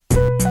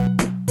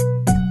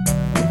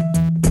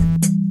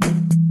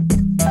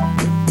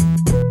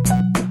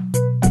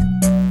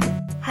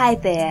Hi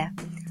there,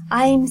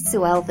 I'm Sue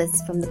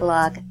Elvis from the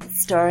blog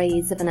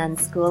Stories of an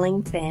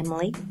Unschooling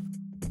Family.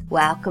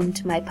 Welcome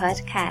to my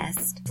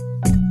podcast.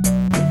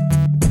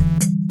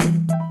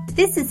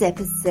 This is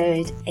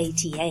episode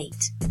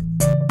 88.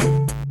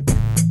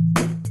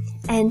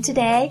 And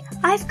today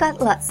I've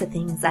got lots of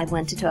things I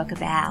want to talk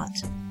about.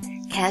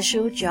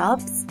 Casual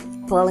jobs,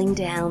 falling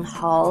down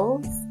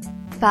holes,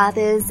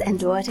 fathers and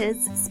daughters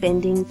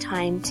spending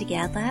time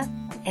together,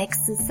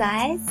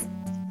 exercise.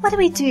 What do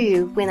we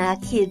do when our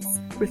kids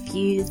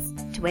refuse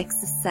to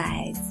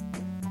exercise?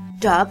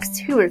 Dogs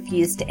who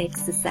refuse to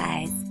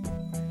exercise.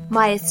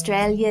 My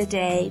Australia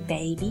Day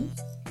baby.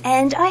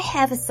 And I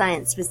have a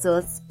science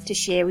resource to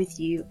share with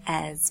you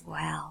as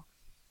well.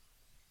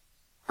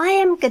 I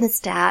am going to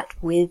start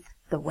with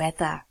the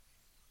weather.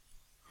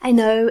 I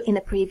know in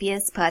a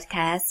previous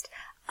podcast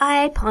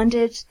I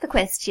pondered the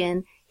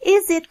question,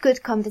 is it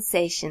good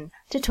conversation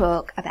to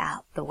talk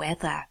about the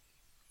weather?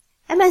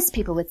 And most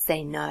people would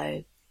say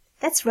no.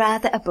 That's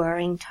rather a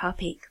boring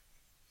topic.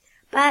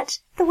 But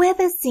the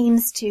weather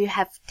seems to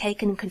have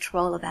taken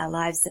control of our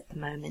lives at the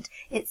moment.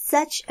 It's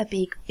such a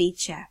big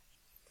feature.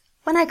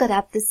 When I got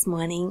up this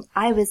morning,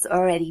 I was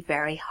already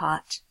very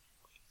hot.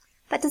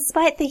 But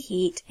despite the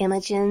heat,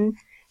 Imogen,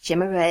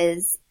 Gemma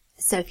Rose,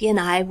 Sophie and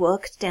I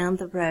walked down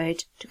the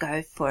road to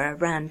go for a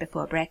run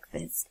before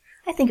breakfast.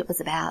 I think it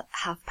was about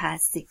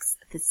 6:30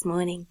 this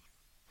morning.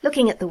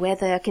 Looking at the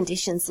weather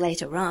conditions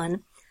later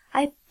on,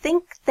 I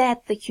think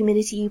that the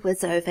humidity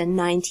was over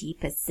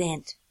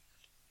 90%.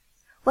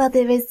 Well,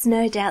 there is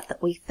no doubt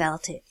that we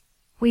felt it.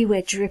 We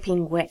were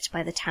dripping wet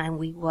by the time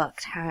we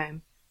walked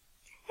home.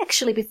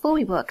 Actually, before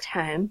we walked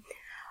home,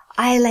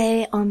 I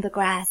lay on the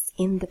grass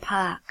in the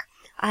park.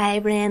 I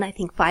ran, I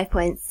think,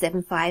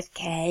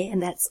 5.75k, and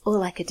that's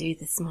all I could do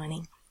this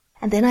morning.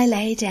 And then I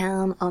lay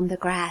down on the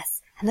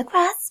grass, and the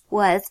grass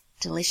was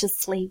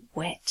deliciously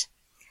wet.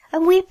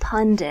 And we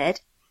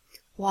pondered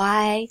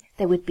why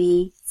there would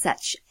be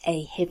such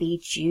a heavy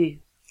dew,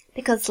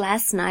 because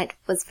last night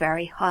was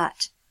very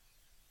hot.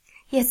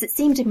 Yes, it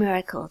seemed a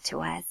miracle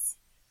to us,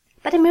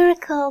 but a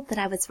miracle that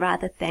I was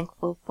rather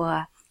thankful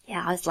for.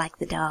 Yeah, I was like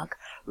the dog,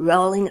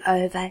 rolling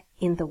over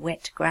in the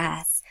wet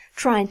grass,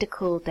 trying to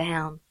cool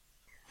down.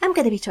 I'm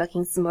going to be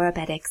talking some more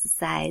about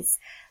exercise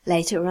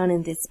later on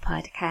in this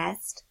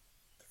podcast.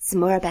 Some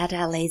more about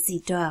our lazy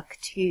dog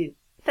too.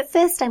 But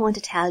first I want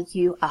to tell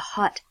you a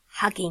hot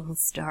hugging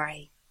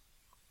story.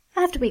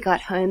 After we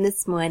got home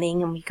this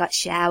morning and we got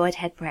showered,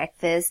 had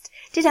breakfast,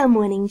 did our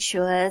morning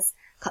chores,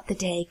 got the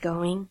day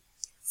going,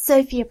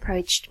 Sophie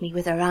approached me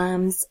with her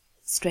arms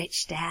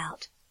stretched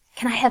out.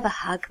 "Can I have a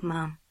hug,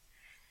 Mum?"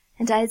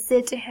 And I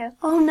said to her,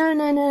 "Oh, no,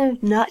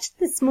 not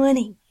this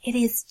morning. It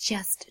is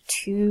just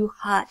too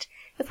hot.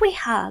 If we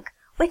hug,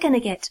 we're going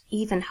to get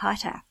even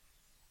hotter."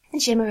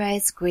 And Gemma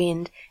Rose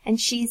grinned, and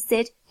she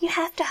said, "You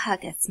have to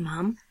hug us,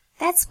 Mum.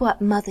 That's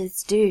what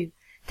mothers do.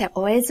 They're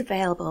always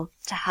available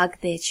to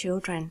hug their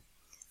children.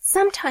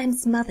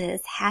 Sometimes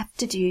mothers have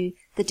to do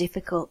the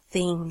difficult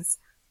things,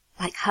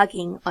 like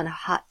hugging on a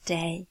hot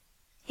day.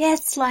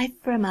 Yes, life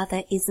for a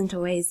mother isn't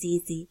always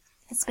easy,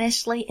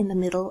 especially in the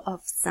middle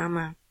of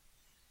summer.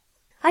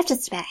 I've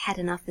just about had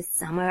enough of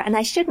summer, and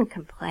I shouldn't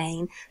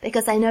complain,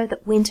 because I know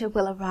that winter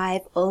will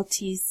arrive all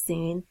too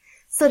soon,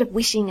 sort of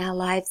wishing our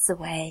lives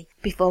away.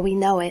 Before we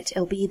know it,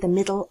 it'll be the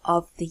middle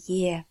of the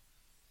year.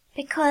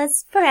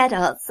 Because for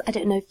adults, I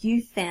don't know if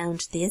you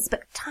found this,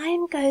 but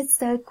time goes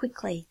so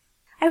quickly.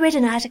 I read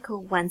an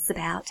article once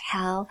about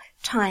how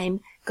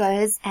time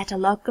goes at a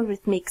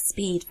logarithmic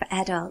speed for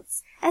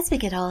adults. As we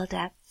get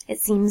older, it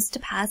seems to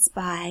pass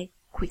by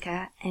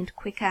quicker and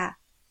quicker.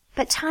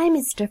 But time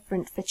is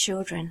different for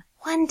children.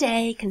 One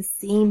day can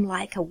seem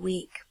like a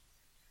week,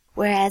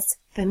 whereas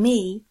for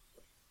me,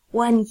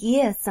 1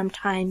 year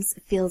sometimes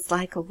feels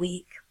like a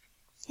week.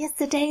 Yes,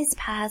 the days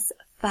pass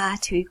far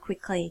too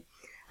quickly,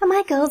 and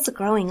my girls are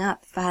growing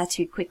up far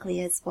too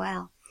quickly as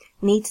well.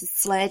 Need to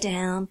slow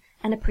down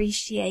and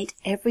appreciate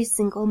every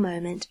single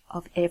moment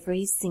of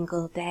every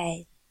single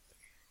day.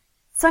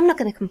 So I'm not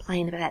going to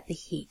complain about the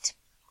heat.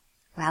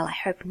 Well, I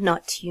hope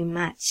not too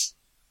much.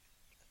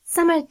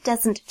 Summer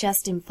doesn't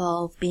just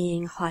involve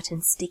being hot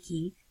and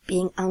sticky,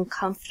 being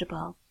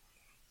uncomfortable.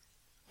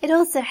 It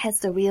also has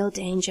the real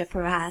danger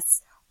for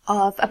us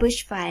of a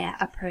bushfire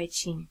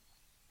approaching.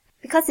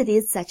 Because it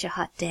is such a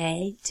hot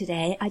day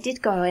today, I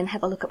did go and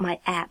have a look at my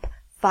app,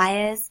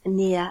 Fires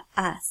Near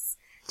Us,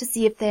 to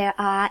see if there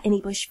are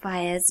any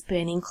bushfires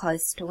burning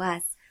close to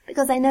us,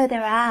 because I know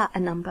there are a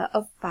number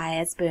of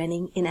fires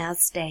burning in our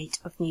state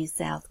of New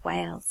South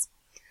Wales.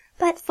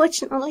 But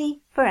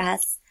fortunately for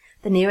us,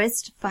 the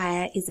nearest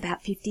fire is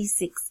about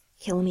 56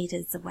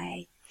 kilometres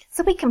away,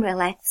 so we can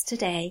relax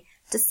today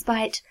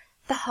despite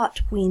the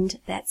hot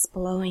wind that's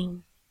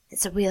blowing.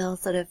 It's a real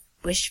sort of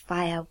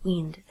bushfire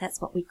wind,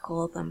 that's what we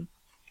call them,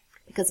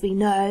 because we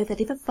know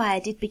that if a fire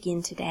did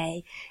begin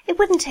today, it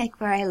wouldn't take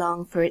very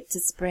long for it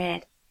to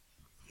spread.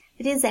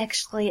 It is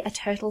actually a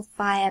total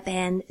fire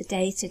ban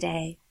day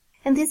today,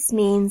 and this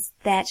means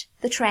that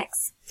the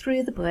tracks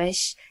through the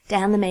bush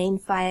down the main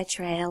fire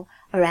trail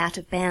are out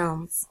of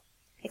bounds.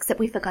 except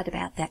we forgot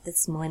about that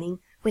this morning.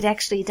 We'd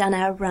actually done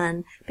our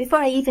run before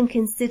I even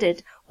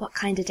considered what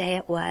kind of day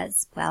it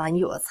was. Well, I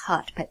knew it was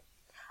hot, but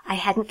I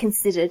hadn't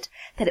considered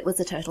that it was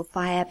a total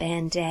fire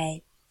ban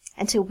day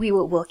until we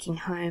were walking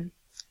home.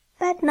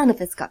 But none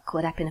of us got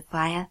caught up in a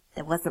fire.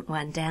 There wasn't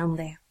one down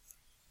there.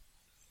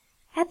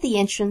 At the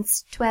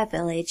entrance to our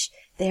village,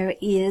 there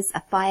is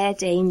a fire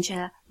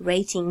danger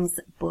ratings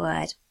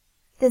board.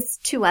 There's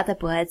 2 other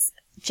boards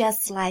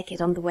just like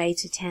it on the way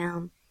to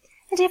town.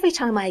 And every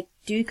time I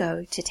do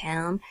go to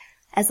town,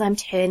 as I'm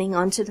turning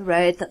onto the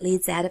road that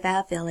leads out of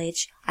our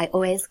village, I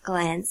always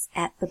glance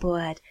at the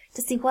board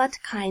to see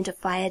what kind of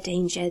fire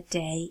danger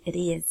day it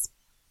is.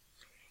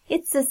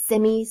 It's a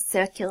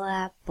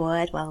semicircular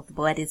board. Well, the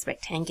board is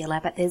rectangular,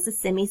 but there's a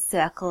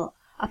semicircle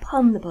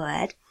upon the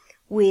board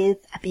with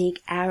a big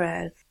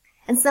arrow,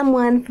 and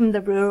someone from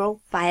the Rural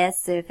Fire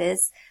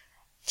Service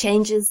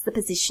changes the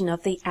position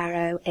of the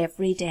arrow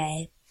every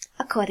day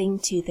according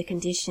to the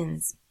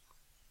conditions.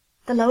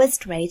 The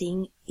lowest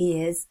rating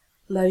is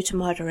low to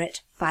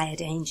moderate fire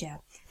danger.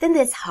 Then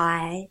there's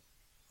high,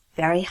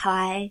 very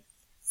high,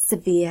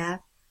 severe,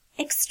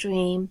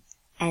 extreme,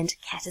 and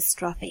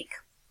catastrophic.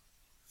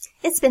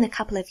 It's been a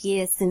couple of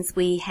years since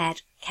we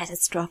had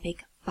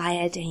catastrophic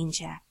fire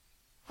danger.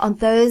 On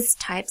those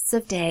types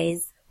of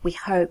days, we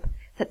hope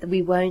that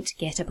we won't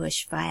get a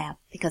bushfire,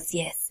 because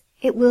yes,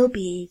 it will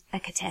be a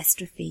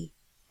catastrophe.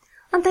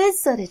 On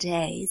those sort of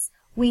days,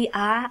 we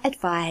are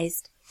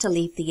advised to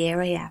leave the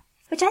area,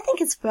 which I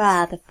think is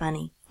rather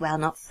funny. Well,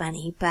 not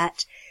funny,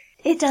 but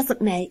it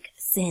doesn't make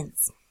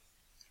sense.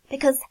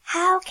 Because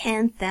how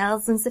can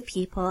thousands of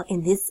people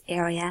in this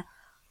area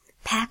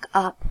pack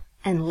up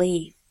and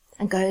leave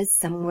and go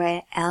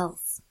somewhere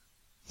else,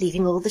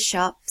 leaving all the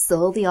shops,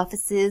 all the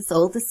offices,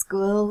 all the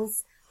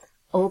schools,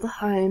 all the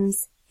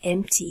homes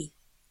empty?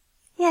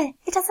 Yeah,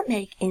 it doesn't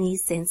make any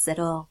sense at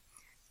all.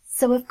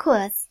 So, of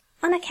course,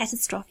 on a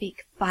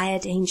catastrophic fire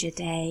danger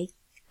day,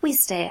 we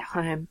stay at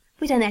home.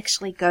 We don't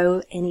actually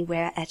go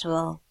anywhere at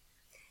all.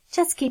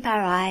 Just keep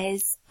our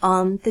eyes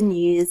on the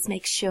news,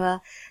 make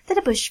sure that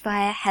a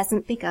bushfire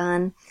hasn't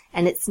begun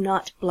and it's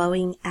not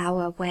blowing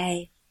our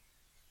way.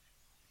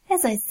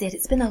 As I said,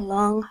 it's been a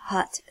long,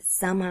 hot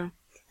summer,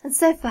 and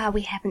so far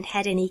we haven't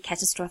had any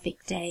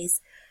catastrophic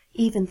days,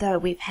 even though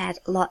we've had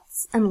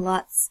lots and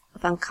lots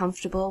of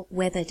uncomfortable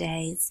weather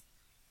days.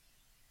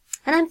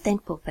 And I'm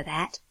thankful for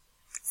that.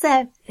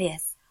 So,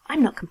 yes,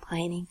 I'm not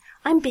complaining.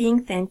 I'm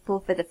being thankful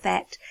for the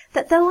fact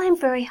that though I'm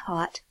very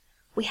hot,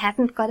 we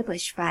haven't got a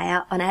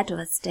bushfire on our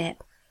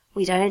doorstep.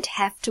 We don't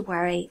have to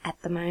worry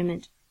at the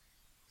moment.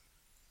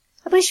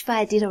 A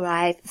bushfire did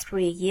arrive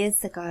 3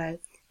 years ago.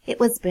 It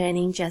was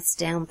burning just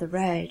down the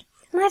road,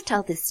 and I've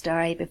told this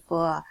story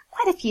before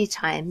quite a few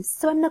times,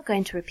 so I'm not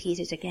going to repeat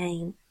it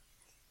again.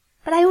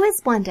 But I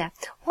always wonder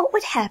what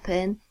would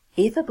happen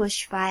if a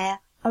bushfire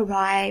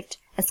arrived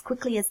as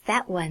quickly as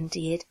that one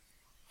did,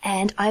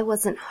 and I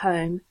wasn't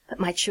home, but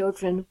my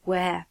children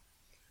were.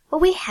 Well,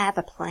 we have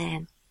a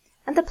plan,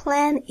 and the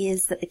plan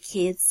is that the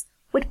kids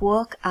would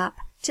walk up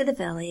to the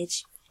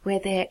village where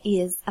there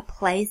is a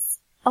place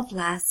of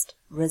last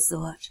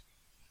resort.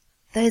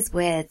 Those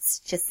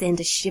words just send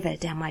a shiver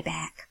down my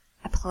back.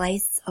 A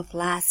place of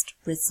last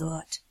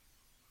resort.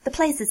 The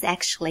place is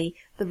actually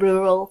the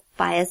Rural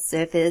Fire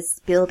Service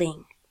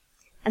building,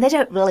 and they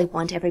don't really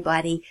want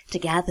everybody to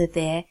gather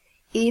there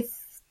if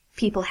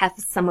people have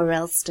somewhere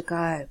else to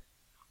go.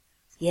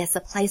 Yes,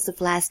 a place of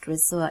last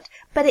resort,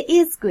 but it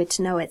is good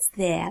to know it's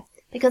there,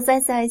 because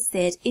as I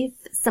said, if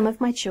some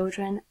of my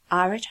children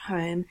are at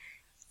home,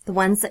 the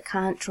ones that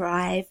can't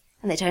drive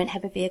and they don't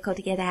have a vehicle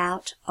to get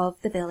out of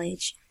the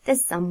village,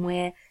 there's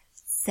somewhere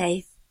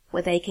safe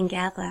where they can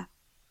gather.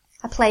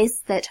 A place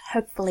that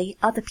hopefully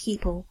other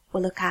people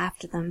will look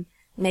after them,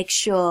 make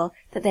sure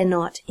that they're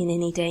not in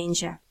any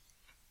danger.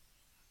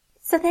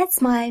 So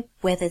that's my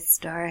weather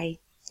story.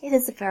 It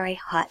is a very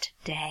hot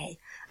day.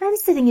 I'm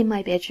sitting in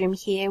my bedroom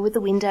here with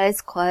the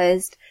windows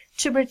closed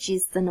to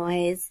reduce the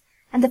noise,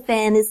 and the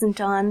fan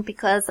isn't on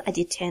because I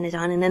did turn it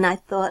on, and then I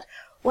thought,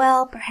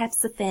 well, perhaps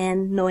the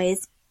fan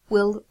noise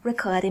will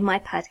record in my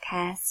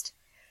podcast.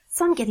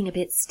 So I'm getting a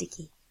bit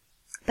sticky.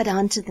 But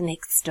on to the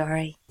next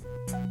story.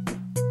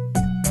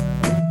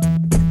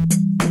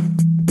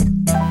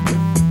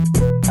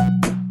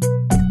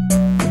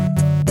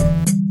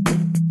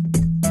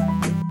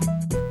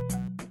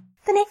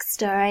 The next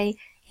story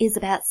is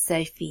about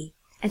Sophie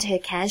and her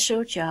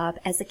casual job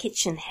as a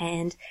kitchen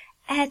hand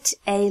at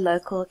a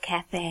local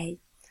cafe.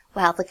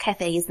 Well, the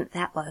cafe isn't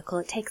that local.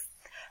 It takes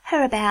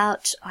her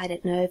about,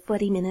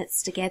 40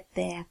 minutes to get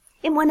there,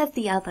 in one of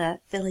the other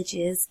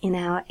villages in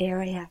our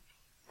area.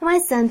 My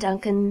son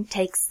Duncan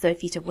takes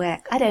Sophie to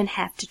work. I don't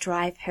have to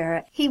drive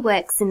her. He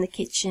works in the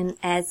kitchen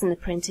as an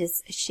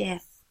apprentice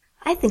chef.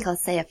 I think I'll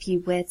say a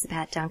few words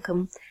about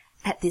Duncan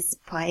at this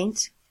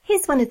point.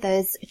 He's one of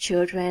those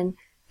children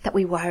that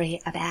we worry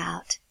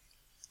about.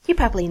 You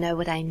probably know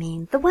what I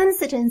mean. The ones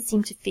that don't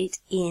seem to fit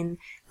in.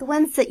 The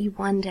ones that you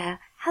wonder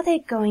how they're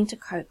going to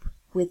cope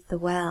with the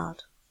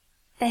world.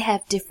 They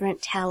have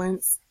different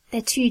talents.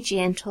 They're too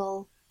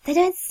gentle, They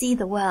don't see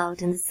the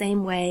world in the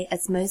same way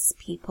as most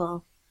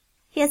people.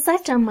 Yes,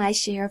 I've done my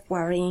share of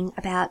worrying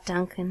about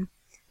Duncan,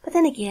 but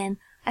then again,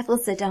 I've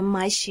also done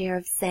my share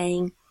of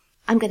saying,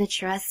 I'm going to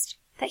trust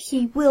that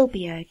he will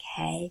be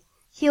okay.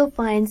 He'll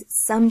find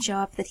some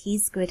job that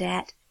he's good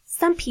at,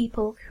 some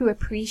people who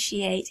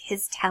appreciate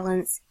his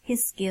talents,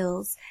 his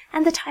skills,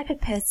 and the type of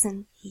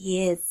person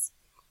he is.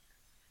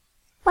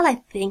 Well, I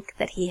think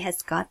that he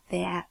has got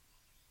there.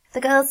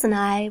 The girls and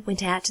I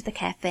went out to the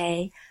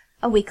cafe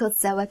a week or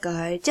so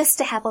ago just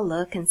to have a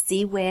look and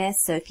see where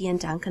Sophie and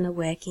Duncan are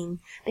working,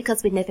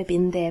 because we'd never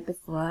been there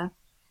before.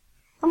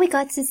 And we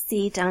got to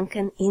see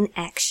Duncan in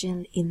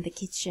action in the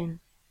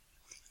kitchen.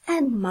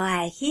 And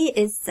my, he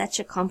is such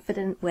a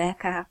confident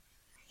worker.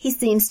 He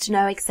seems to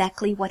know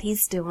exactly what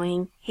he's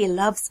doing, he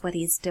loves what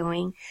he's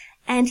doing,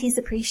 and he's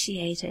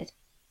appreciated.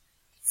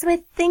 So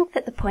I think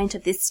that the point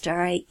of this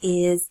story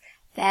is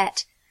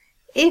that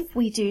if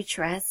we do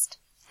trust,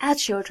 our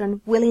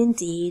children will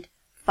indeed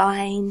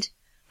find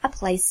a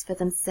place for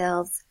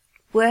themselves,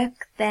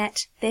 work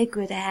that they're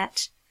good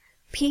at,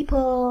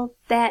 people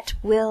that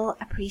will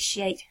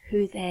appreciate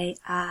who they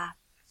are.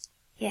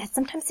 Yeah,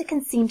 sometimes it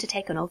can seem to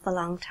take an awful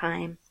long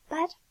time,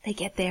 but they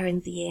get there in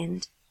the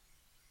end.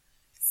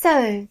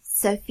 So,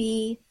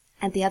 Sophie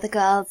and the other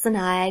girls and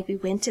I, we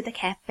went to the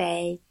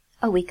cafe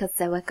a week or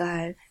so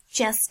ago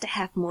just to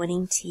have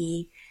morning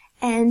tea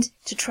and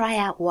to try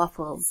out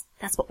waffles.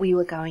 That's what we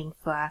were going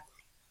for.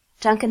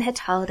 Duncan had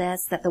told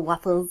us that the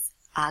waffles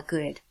are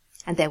good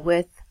and they're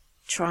worth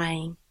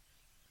trying.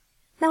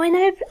 Now, I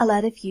know a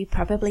lot of you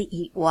probably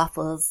eat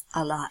waffles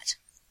a lot,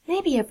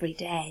 maybe every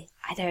day,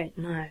 I don't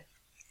know.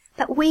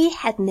 But we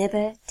had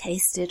never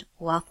tasted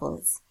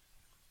waffles.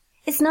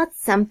 It's not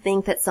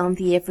something that's on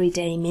the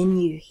everyday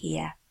menu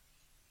here.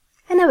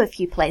 I know a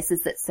few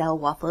places that sell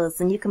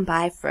waffles, and you can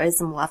buy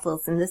frozen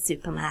waffles in the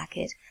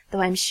supermarket,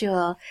 though I'm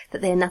sure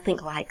that they're nothing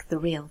like the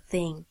real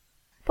thing.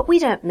 But we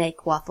don't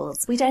make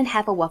waffles. We don't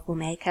have a waffle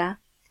maker.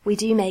 We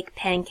do make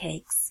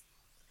pancakes,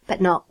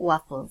 but not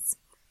waffles.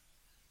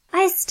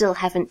 I still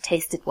haven't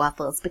tasted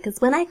waffles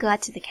because when I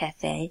got to the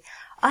cafe,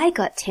 I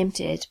got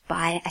tempted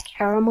by a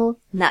caramel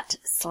nut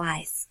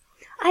slice.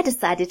 I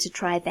decided to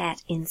try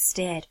that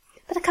instead.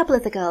 But a couple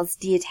of the girls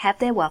did have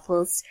their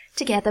waffles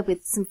together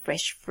with some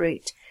fresh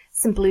fruit,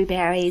 some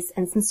blueberries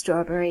and some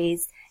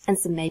strawberries and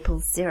some maple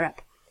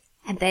syrup.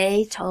 And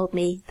they told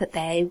me that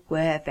they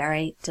were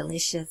very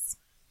delicious.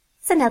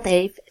 So now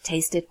they've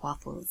tasted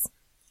waffles.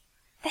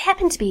 They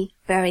happen to be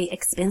very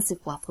expensive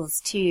waffles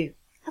too.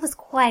 I was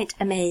quite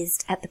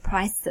amazed at the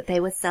price that they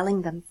were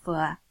selling them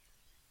for.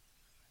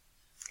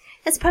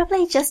 It's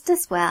probably just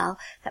as well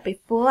that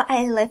before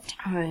I left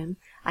home,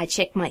 I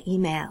checked my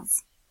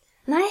emails.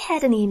 And I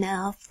had an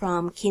email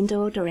from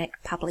Kindle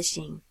Direct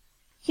Publishing.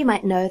 You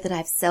might know that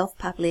I've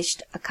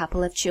self-published a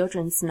couple of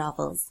children's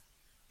novels,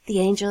 The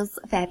Angels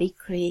of Abbey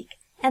Creek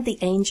and The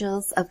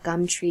Angels of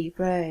Gumtree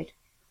Road.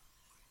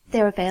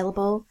 They're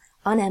available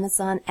on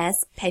Amazon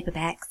as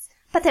paperbacks,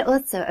 but they're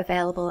also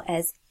available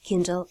as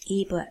Kindle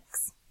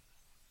ebooks.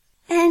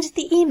 And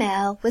the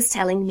email was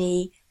telling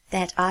me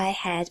that I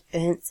had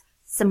earned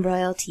some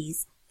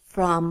royalties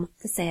from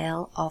the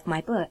sale of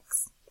my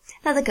books.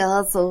 Now the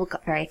girls all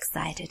got very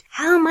excited.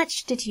 How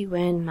much did you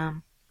earn,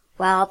 Mum?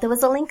 Well, there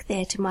was a link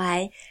there to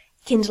my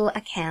Kindle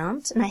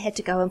account, and I had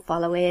to go and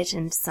follow it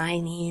and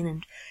sign in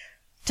and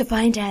to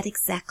find out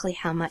exactly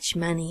how much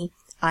money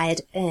I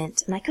had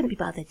earned. And I couldn't be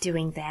bothered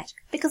doing that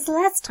because the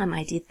last time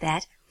I did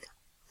that,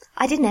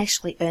 I didn't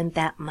actually earn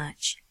that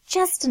much.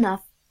 Just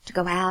enough to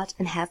go out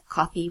and have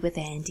coffee with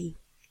Andy.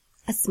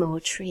 A small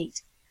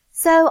treat.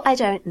 So I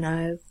don't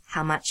know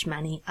how much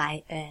money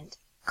I earned.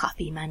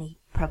 Coffee money,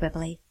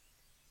 probably.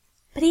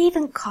 But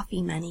even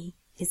coffee money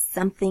is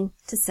something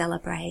to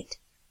celebrate.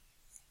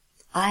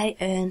 I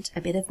earned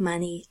a bit of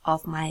money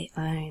of my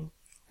own,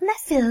 and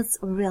that feels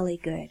really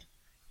good.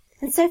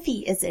 And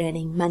Sophie is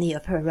earning money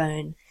of her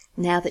own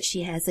now that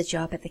she has a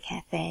job at the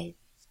cafe.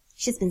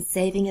 She's been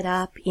saving it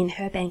up in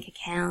her bank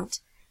account,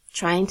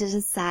 trying to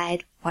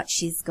decide what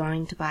she's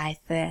going to buy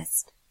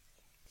first.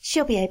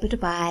 She'll be able to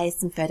buy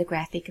some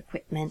photographic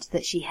equipment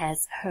that she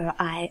has her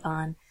eye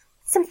on,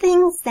 some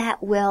things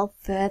that will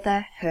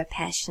further her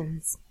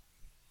passions.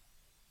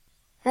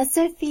 Now,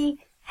 Sophie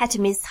had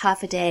to miss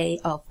half a day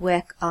of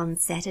work on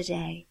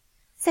Saturday,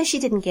 so she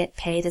didn't get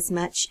paid as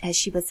much as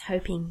she was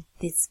hoping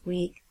this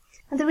week.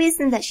 And the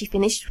reason that she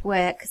finished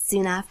work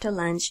soon after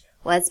lunch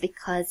was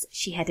because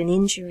she had an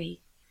injury.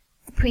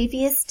 The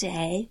previous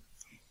day,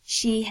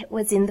 she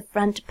was in the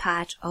front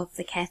part of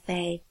the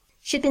cafe.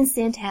 She'd been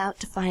sent out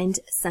to find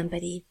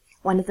somebody,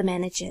 one of the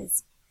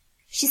managers.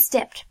 She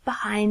stepped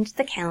behind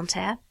the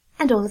counter,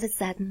 and all of a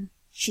sudden,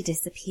 she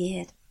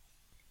disappeared.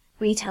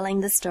 Retelling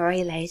the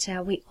story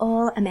later, we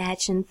all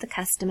imagined the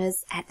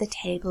customers at the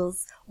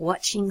tables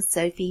watching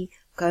Sophie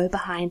go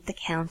behind the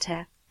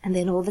counter, and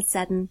then all of a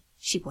sudden,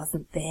 she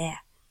wasn't there.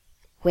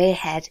 Where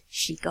had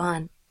she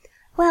gone?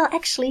 Well,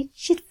 actually,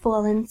 she'd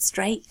fallen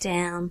straight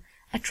down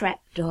a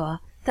trapdoor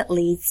that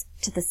leads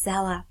to the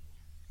cellar.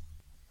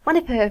 One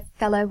of her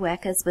fellow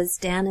workers was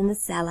down in the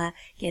cellar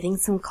getting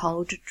some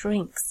cold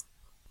drinks.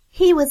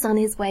 He was on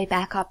his way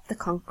back up the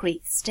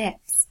concrete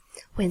steps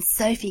when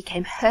Sophie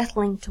came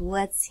hurtling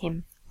towards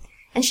him,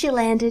 and she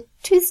landed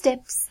 2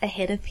 steps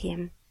ahead of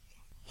him.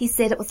 He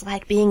said it was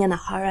like being in a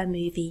horror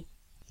movie.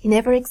 He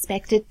never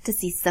expected to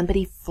see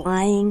somebody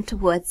flying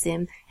towards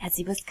him as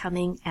he was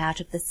coming out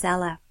of the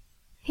cellar.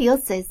 He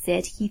also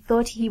said he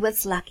thought he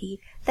was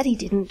lucky that he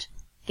didn't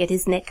get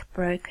his neck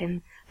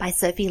broken by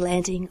Sophie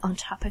landing on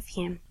top of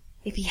him.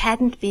 If he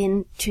hadn't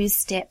been 2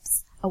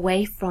 steps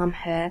away from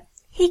her,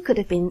 he could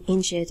have been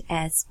injured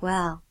as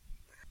well.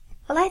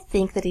 Well, I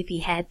think that if he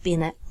had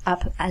been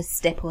up a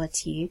step or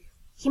 2,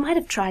 he might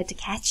have tried to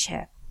catch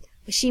her.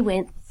 But she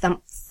went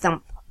thump,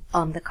 thump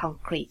on the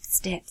concrete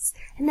steps,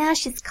 and now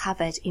she's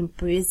covered in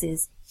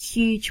bruises,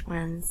 huge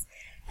ones,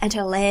 and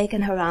her leg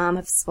and her arm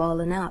have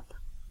swollen up.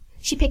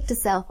 She picked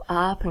herself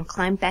up and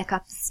climbed back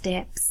up the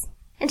steps,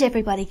 and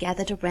everybody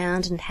gathered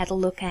around and had a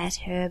look at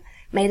her,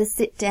 made her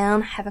sit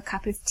down, have a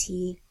cup of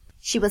tea.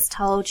 She was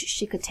told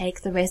she could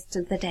take the rest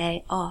of the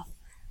day off.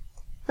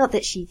 Not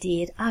that she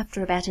did.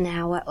 After about an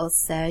hour or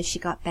so, she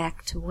got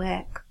back to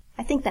work.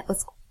 I think that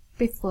was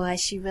before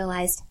she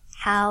realized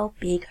how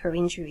big her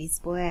injuries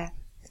were.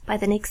 By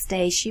the next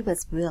day, she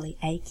was really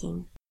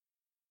aching.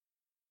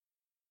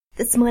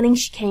 This morning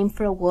she came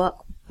for a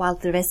walk while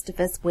the rest of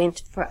us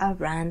went for a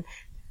run,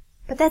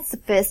 but that's the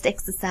first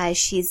exercise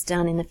she's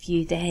done in a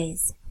few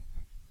days.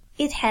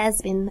 It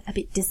has been a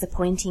bit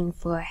disappointing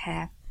for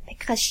her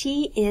because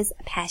she is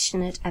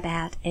passionate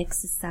about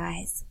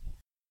exercise.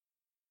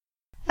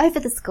 Over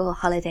the school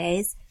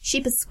holidays,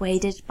 she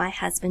persuaded my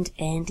husband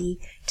Andy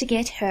to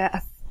get her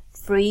a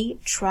free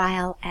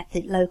trial at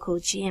the local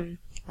gym.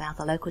 Well,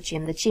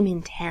 the gym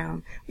in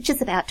town, which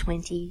is about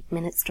 20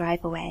 minutes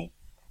drive away.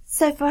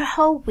 So for a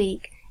whole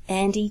week,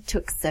 Andy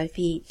took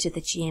Sophie to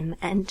the gym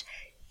and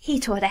he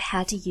taught her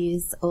how to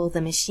use all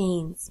the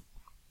machines.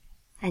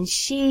 And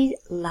she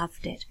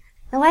loved it.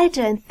 Now, I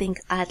don't think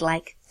I'd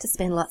like to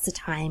spend lots of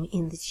time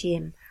in the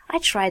gym. I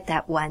tried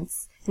that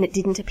once and it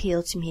didn't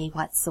appeal to me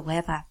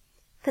whatsoever.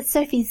 But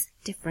Sophie's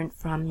different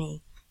from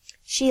me.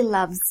 She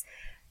loves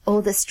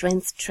all the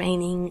strength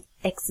training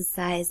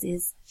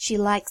exercises. She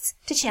likes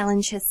to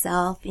challenge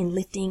herself in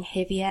lifting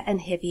heavier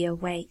and heavier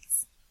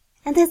weights.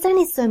 And there's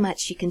only so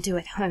much you can do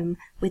at home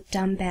with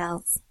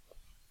dumbbells.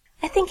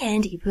 I think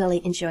Andy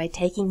really enjoyed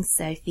taking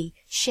Sophie,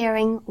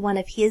 sharing one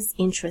of his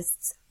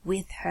interests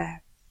with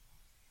her,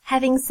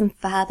 having some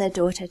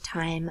father-daughter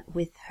time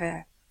with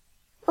her.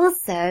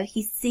 Also,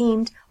 he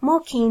seemed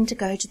more keen to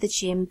go to the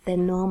gym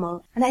than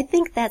normal, and I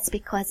think that's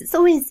because it's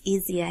always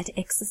easier to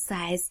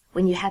exercise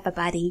when you have a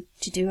buddy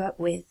to do it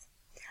with.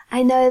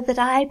 I know that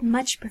I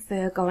much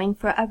prefer going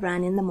for a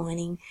run in the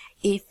morning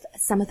if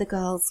some of the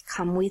girls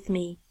come with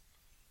me.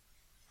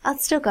 I'll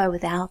still go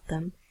without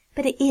them,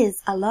 but it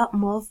is a lot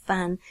more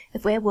fun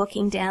if we're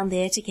walking down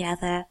there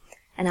together,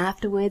 and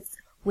afterwards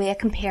we're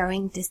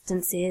comparing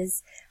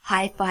distances,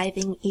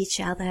 high-fiving each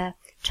other,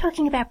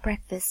 talking about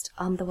breakfast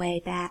on the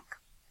way back.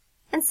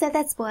 And so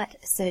that's what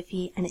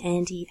Sophie and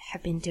Andy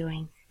have been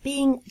doing,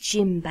 being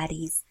gym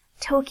buddies,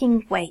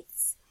 talking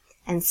weights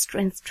and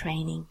strength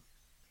training,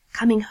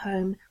 coming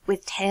home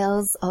with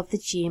tales of the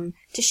gym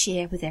to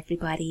share with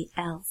everybody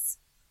else.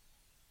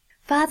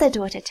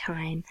 Father-daughter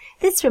time.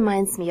 This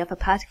reminds me of a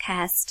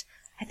podcast.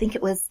 I think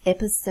it was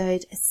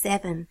episode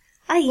 7.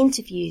 I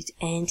interviewed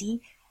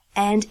Andy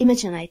and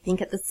Imogen, I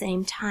think, at the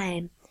same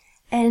time.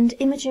 And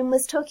Imogen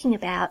was talking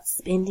about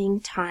spending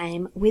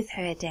time with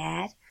her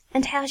dad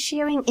and how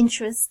sharing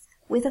interests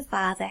with a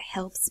father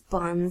helps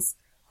bonds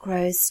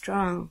grow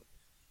strong.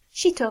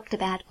 She talked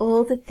about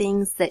all the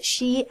things that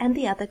she and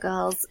the other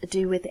girls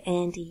do with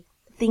Andy,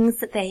 things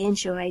that they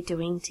enjoy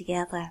doing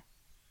together.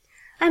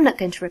 I'm not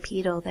going to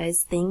repeat all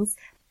those things,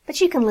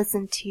 but you can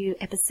listen to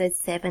episode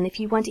 7 if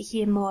you want to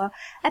hear more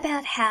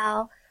about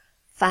how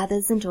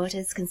fathers and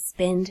daughters can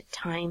spend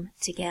time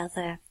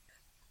together.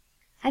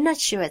 I'm not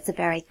sure it's a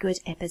very good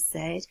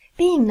episode.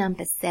 Being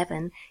number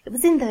 7, it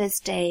was in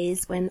those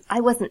days when I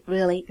wasn't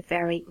really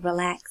very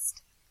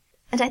relaxed.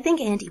 And I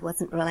think Andy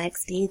wasn't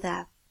relaxed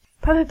either.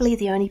 Probably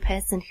the only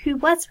person who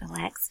was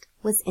relaxed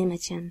was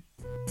Imogen.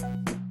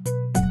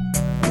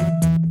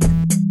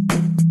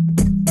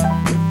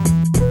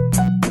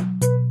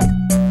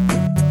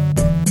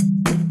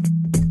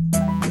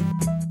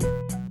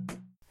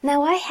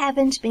 Now, I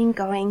haven't been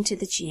going to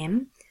the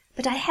gym,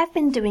 but I have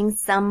been doing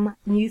some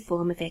new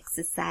form of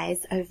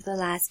exercise over the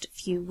last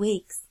few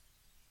weeks.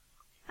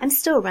 I'm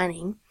still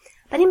running,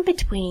 but in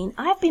between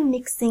I've been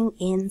mixing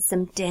in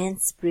some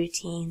dance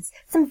routines,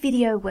 some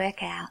video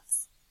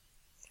workouts.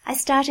 I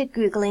started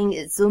Googling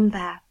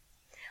Zumba.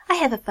 I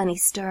have a funny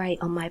story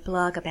on my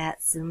blog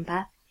about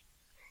Zumba.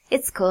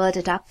 It's called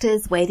A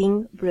Doctor's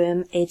Waiting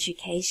Room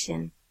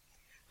Education.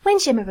 When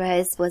Gemma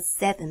Rose was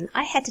 7,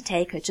 I had to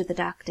take her to the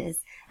doctor's,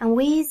 and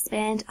we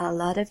spent a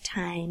lot of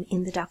time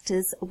in the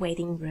doctor's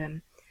waiting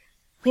room.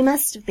 We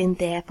must have been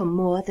there for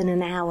more than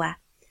an hour.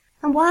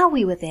 And while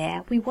we were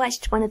there, we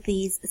watched one of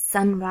these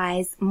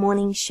sunrise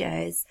morning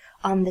shows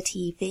on the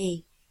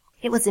TV.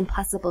 It was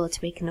impossible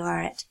to ignore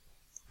it,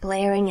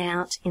 blaring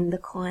out in the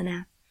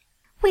corner.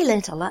 We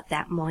learnt a lot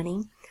that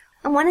morning,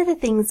 and one of the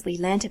things we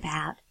learnt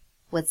about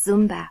was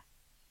Zumba.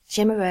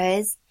 Gemma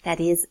Rose, that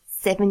is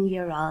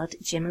 7-year-old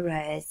Gemma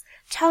Rose,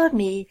 told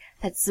me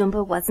that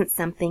Zumba wasn't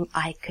something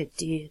I could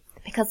do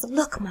because,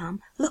 look,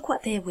 Mum, look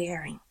what they're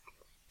wearing.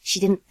 She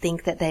didn't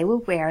think that they were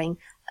wearing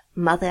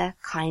mother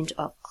kind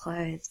of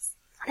clothes.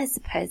 And I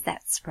suppose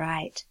that's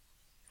right.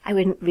 I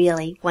wouldn't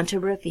really want to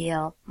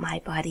reveal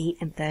my body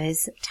in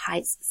those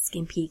tight,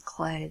 skimpy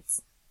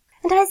clothes.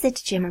 And I said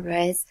to Gemma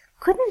Rose,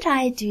 couldn't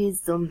I do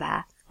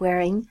Zumba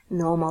wearing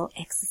normal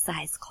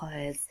exercise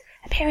clothes,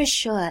 a pair of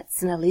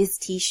shorts and a loose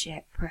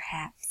t-shirt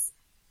perhaps?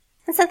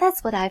 And so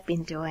that's what I've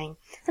been doing.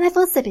 And I've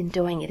also been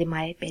doing it in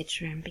my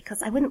bedroom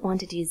because I wouldn't want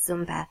to do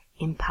Zumba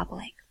in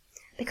public,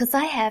 because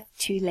I have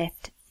 2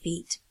 left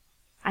feet.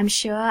 I'm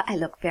sure I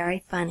look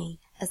very funny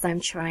as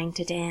I'm trying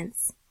to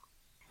dance.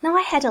 Now,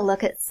 I had a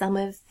look at some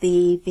of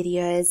the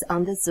videos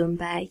on the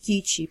Zumba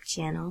YouTube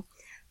channel,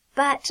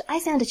 but I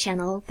found a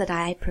channel that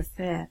I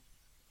prefer.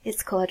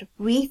 It's called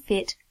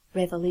Refit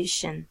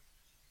Revolution.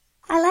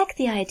 I like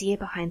the idea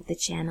behind the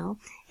channel.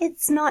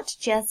 It's not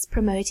just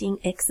promoting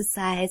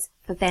exercise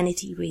for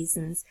vanity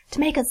reasons, to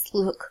make us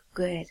look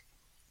good.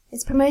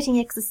 It's promoting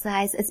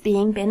exercise as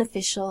being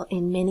beneficial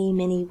in many,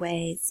 many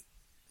ways.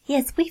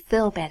 Yes, we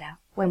feel better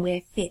when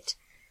we're fit,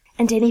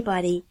 and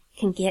anybody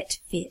can get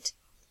fit.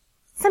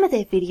 Some of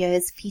their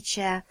videos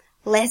feature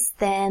less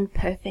than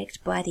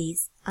perfect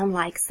bodies,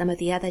 unlike some of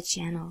the other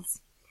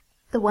channels.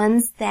 The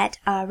ones that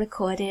are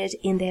recorded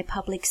in their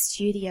public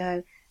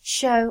studio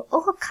show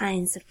all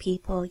kinds of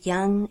people,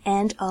 young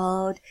and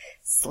old,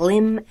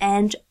 slim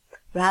and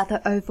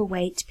rather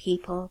overweight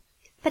people.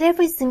 But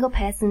every single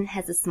person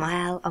has a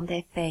smile on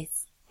their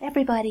face.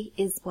 Everybody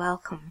is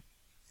welcome.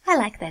 I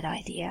like that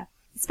idea,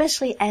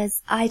 especially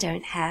as I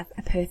don't have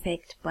a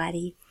perfect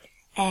body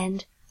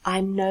and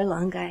I'm no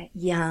longer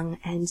young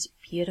and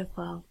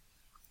beautiful.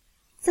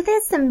 So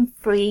there's some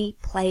free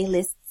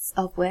playlists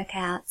of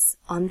workouts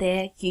on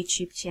their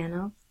YouTube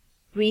channel,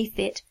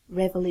 Refit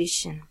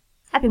Revolution.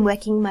 I've been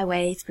working my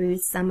way through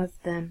some of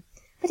them.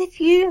 But if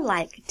you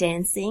like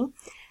dancing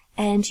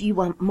and you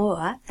want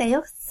more, they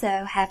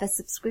also have a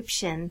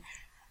subscription.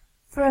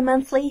 For a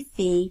monthly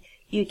fee,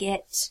 you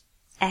get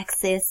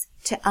access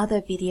to other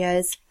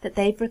videos that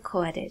they've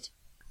recorded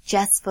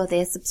just for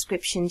their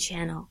subscription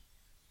channel.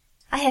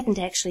 I haven't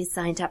actually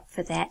signed up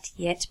for that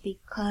yet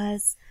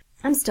because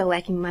I'm still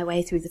working my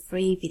way through the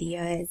free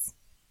videos.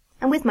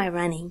 And with my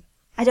running,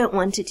 I don't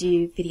want to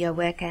do video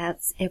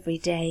workouts every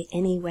day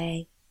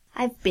anyway.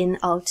 I've been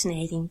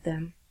alternating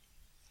them.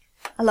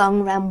 A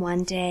long run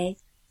one day,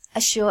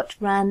 a short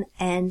run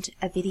and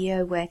a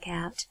video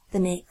workout the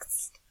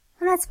next.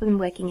 And that's been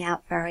working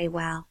out very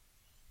well.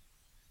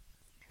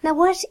 Now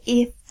what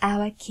if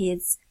our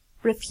kids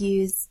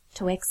refuse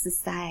to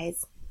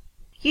exercise?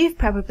 You've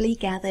probably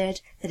gathered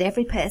that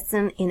every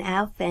person in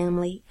our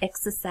family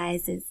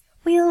exercises.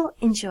 We all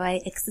enjoy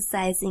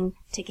exercising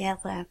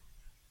together.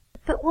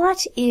 But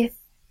what if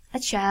a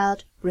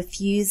child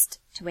refused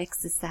to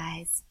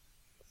exercise?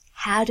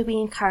 How do we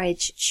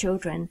encourage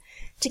children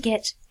to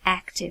get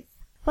active?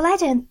 Well, I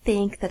don't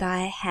think that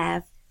I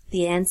have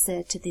the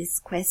answer to this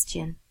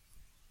question,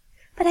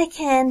 but I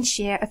can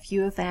share a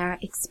few of our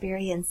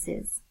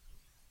experiences.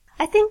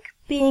 I think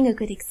being a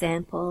good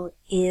example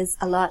is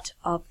a lot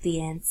of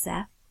the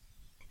answer.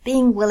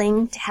 Being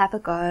willing to have a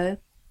go,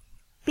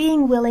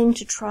 being willing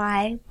to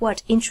try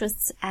what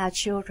interests our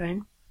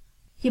children.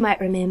 You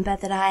might remember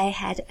that I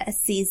had a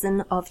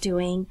season of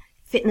doing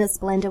fitness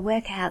blender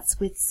workouts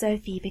with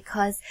Sophie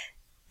because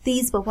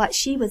these were what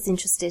she was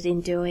interested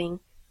in doing.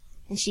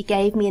 And she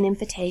gave me an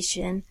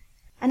invitation,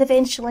 and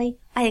eventually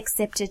I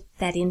accepted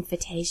that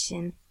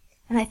invitation.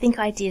 And I think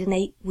I did an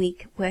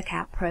 8-week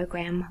workout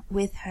program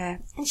with her,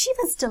 and she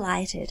was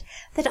delighted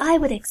that I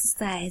would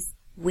exercise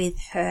with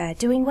her,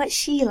 doing what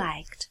she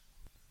liked.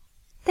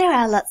 There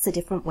are lots of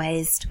different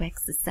ways to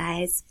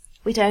exercise.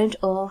 We don't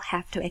all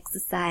have to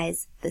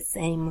exercise the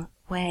same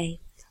way.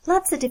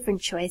 Lots of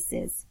different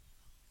choices.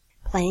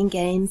 Playing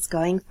games,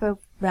 going for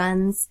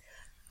runs,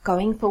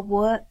 going for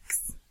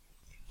walks,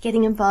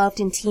 getting involved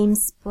in team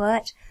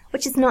sport,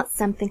 which is not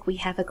something we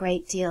have a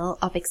great deal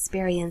of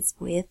experience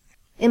with.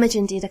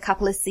 Imogen did a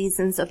couple of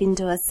seasons of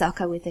indoor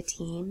soccer with a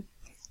team,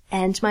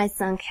 and my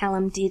son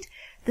Callum did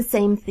the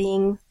same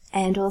thing,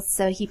 and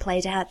also he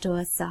played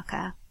outdoor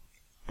soccer.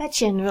 But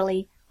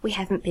generally, we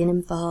haven't been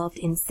involved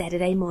in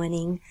Saturday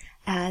morning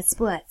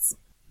sports.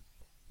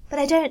 But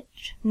I don't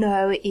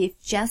know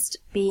if just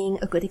being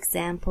a good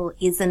example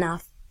is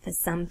enough for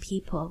some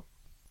people.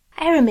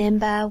 I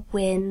remember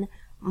when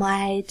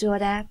my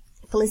daughter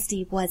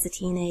Felicity was a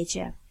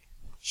teenager.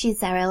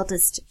 She's our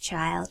eldest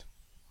child.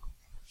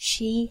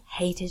 She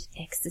hated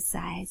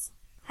exercise.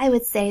 I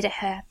would say to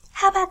her,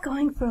 how about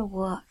going for a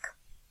walk?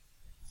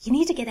 You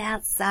need to get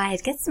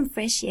outside, get some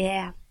fresh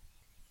air.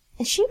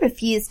 And she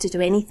refused to do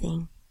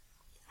anything.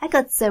 I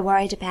got so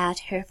worried about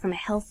her from a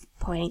health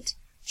point.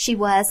 She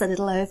was a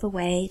little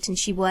overweight and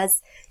she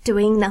was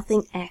doing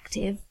nothing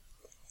active.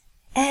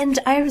 And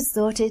I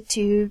resorted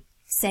to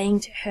saying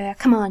to her,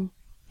 come on,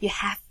 you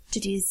have to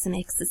do some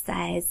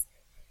exercise.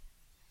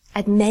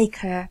 I'd make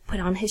her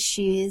put on her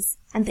shoes,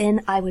 and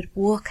then I would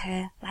walk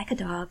her like a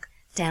dog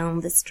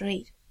down the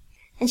street.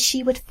 And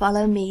she would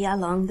follow me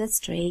along the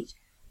street,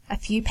 a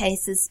few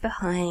paces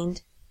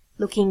behind,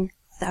 looking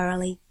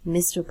thoroughly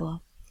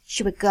miserable.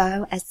 She would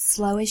go as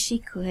slow as she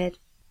could,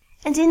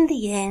 and in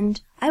the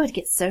end, I would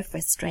get so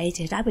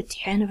frustrated, I would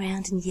turn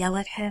around and yell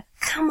at her,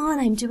 come on,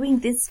 I'm doing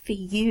this for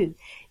you.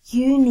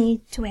 You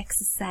need to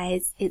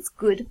exercise. It's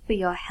good for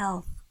your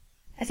health.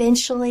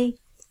 Eventually,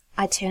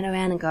 I'd turn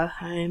around and go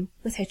home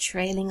with her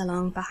trailing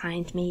along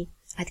behind me.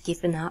 I'd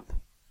given up.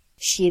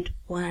 She'd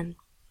won.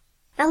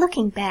 Now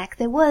looking back,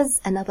 there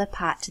was another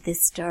part to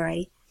this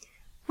story.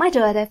 My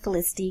daughter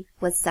Felicity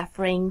was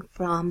suffering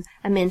from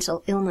a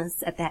mental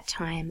illness at that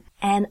time,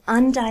 an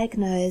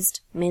undiagnosed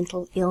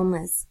mental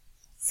illness.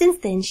 Since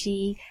then,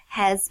 she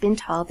has been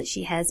told that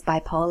she has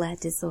bipolar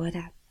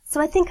disorder.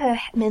 So I think her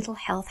mental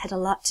health had a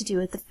lot to do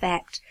with the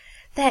fact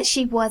that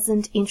she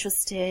wasn't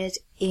interested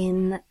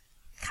in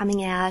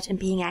coming out and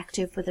being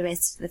active with the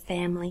rest of the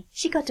family.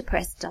 She got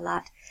depressed a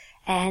lot,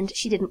 and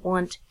she didn't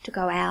want to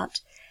go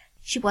out.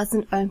 She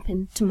wasn't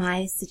open to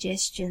my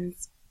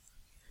suggestions.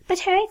 But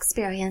her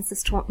experience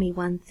has taught me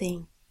one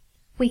thing.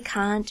 We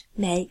can't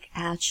make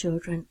our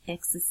children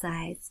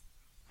exercise.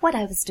 What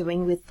I was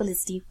doing with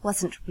Felicity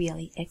wasn't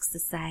really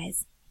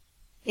exercise.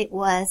 It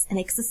was an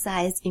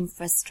exercise in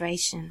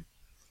frustration.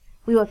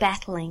 We were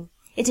battling.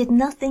 It did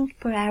nothing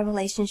for our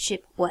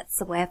relationship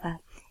whatsoever.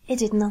 It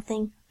did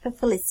nothing for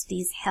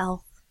Felicity's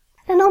health.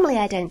 Now, normally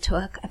I don't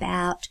talk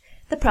about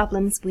the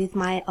problems with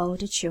my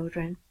older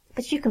children,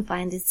 but you can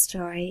find this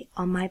story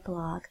on my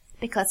blog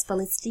because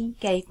Felicity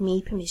gave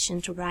me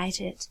permission to write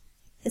it.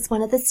 It's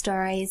one of the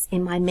stories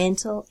in my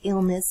mental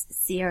illness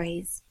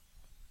series.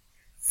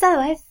 So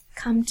I've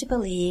come to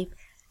believe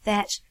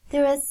that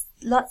there are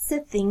lots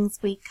of things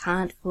we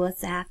can't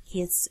force our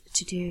kids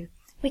to do.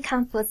 We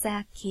can't force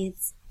our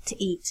kids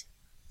to eat.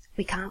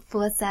 We can't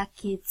force our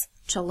kids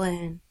to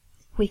learn.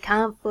 We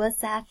can't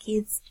force our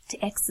kids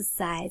to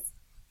exercise,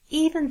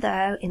 even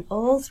though in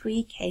all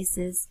three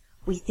cases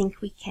we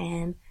think we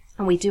can,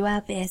 and we do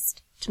our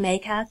best to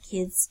make our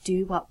kids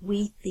do what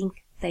we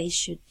think they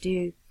should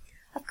do.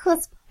 Of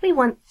course, we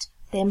want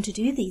them to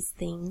do these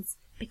things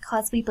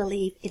because we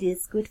believe it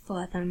is good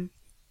for them.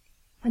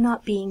 We're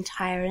not being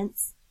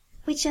tyrants.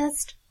 We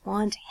just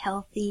want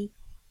healthy,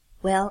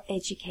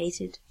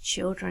 well-educated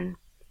children.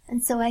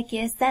 And so I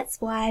guess that's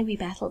why we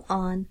battle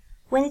on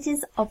when it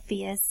is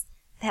obvious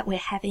that we're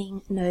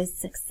having no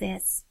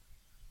success.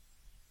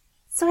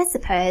 So I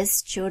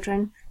suppose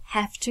children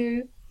have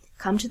to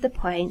come to the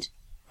point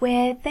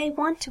where they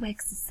want to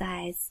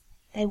exercise,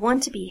 they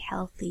want to be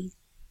healthy,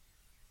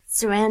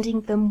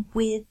 surrounding them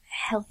with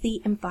a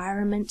healthy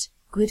environment,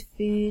 good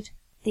food,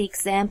 the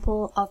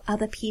example of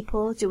other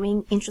people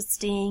doing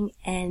interesting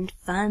and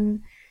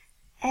fun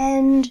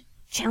and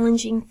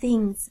challenging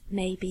things,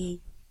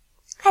 maybe.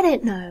 I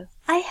don't know.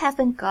 I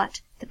haven't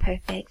got the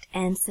perfect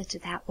answer to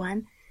that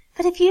one.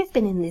 But if you've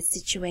been in this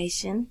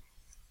situation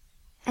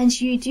and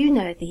you do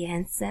know the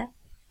answer,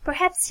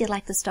 perhaps you'd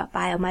like to stop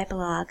by on my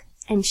blog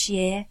and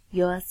share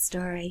your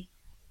story.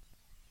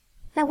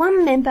 Now,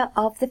 one member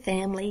of the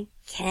family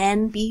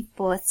can be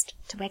forced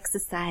to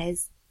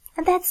exercise,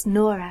 and that's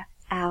Nora,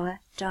 our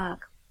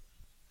dog.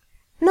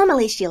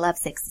 Normally she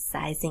loves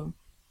exercising.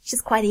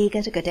 She's quite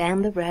eager to go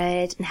down the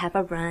road and have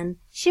a run.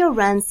 She'll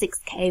run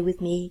 6K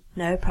with me,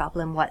 no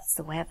problem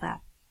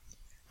whatsoever.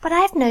 But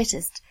I've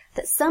noticed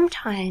that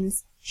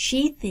sometimes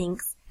she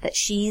thinks that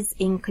she's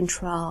in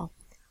control.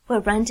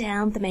 We'll run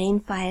down the main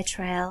fire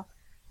trail.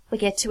 We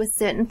get to a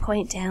certain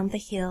point down the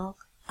hill.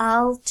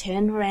 I'll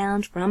turn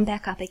around, run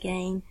back up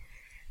again,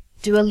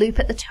 do a loop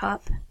at the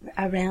top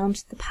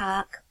around the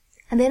park,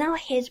 and then I'll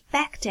head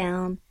back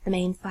down the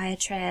main fire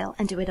trail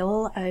and do it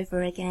all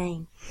over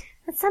again.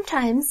 And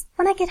sometimes,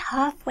 when I get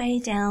halfway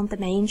down the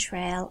main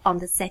trail on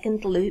the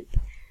second loop,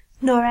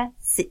 Nora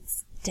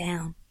sits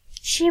down.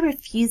 She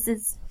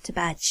refuses to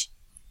budge.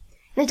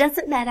 And it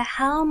doesn't matter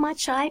how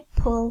much I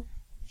pull,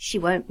 she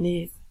won't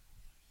move.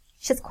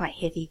 She's quite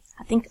heavy,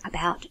 I think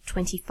about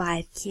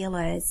 25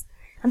 kilos.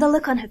 And the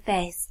look on her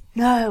face,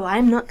 no,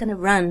 I'm not going to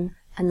run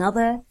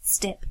another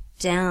step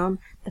down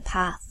the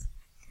path.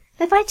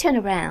 And if I turn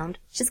around,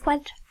 she's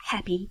quite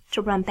happy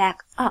to run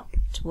back up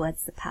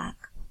towards the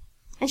park.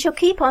 And she'll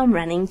keep on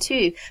running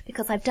too,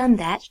 because I've done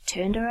that,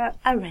 turned her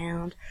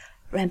around,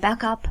 ran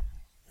back up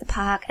the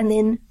park, and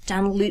then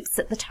done loops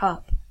at the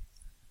top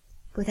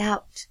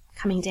without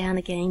coming down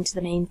again to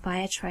the main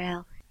fire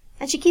trail.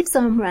 And she keeps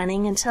on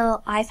running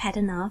until I've had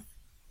enough.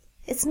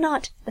 It's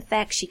not the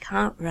fact she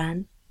can't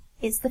run,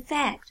 it's the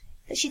fact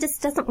that she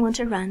just doesn't want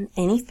to run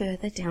any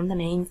further down the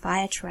main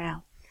fire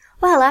trail.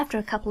 Well, after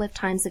a couple of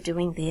times of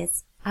doing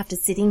this, after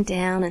sitting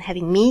down and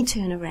having me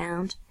turn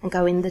around and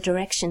go in the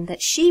direction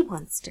that she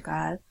wants to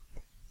go,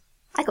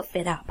 I got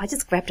fed up. I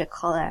just grabbed her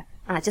collar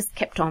and I just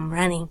kept on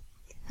running.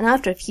 And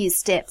after a few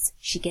steps,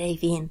 she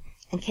gave in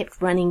and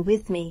kept running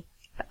with me.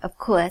 But of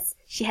course,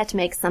 she had to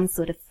make some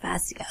sort of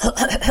fuss,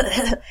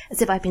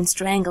 as if I'd been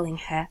strangling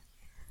her.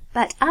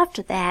 But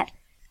after that,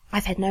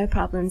 I've had no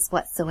problems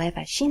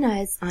whatsoever. She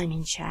knows I'm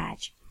in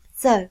charge.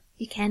 So,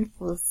 you can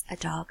force a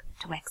dog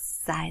to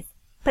exercise,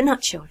 but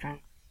not children.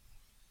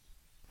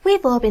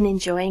 We've all been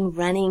enjoying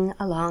running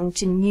along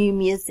to new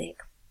music,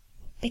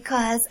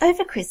 because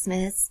over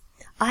Christmas,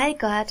 I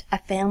got a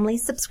family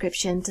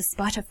subscription to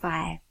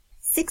Spotify.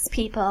 6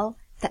 people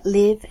that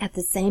live at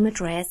the same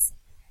address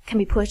can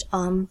be put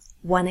on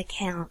one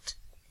account.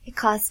 It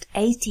cost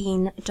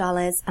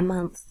 $18 a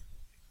month.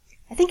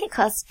 I think it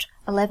cost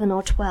 $11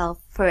 or $12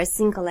 for a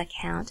single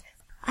account.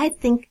 I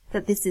think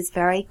that this is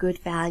very good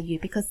value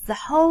because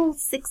the whole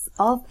 6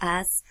 of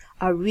us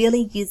are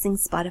really using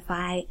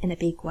Spotify in a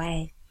big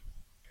way.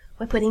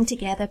 We're putting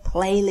together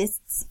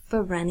playlists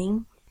for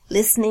running,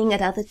 listening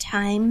at other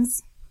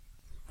times.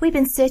 We've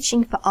been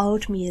searching for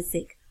old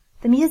music,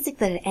 the music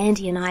that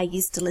Andy and I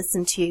used to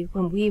listen to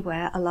when we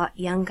were a lot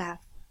younger.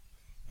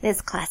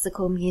 There's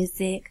classical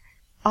music,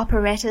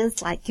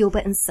 operettas like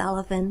Gilbert and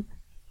Sullivan,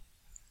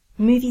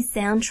 movie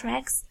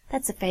soundtracks,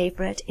 that's a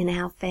favourite in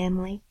our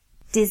family,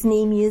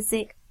 Disney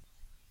music.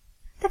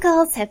 The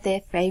girls have their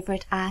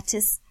favourite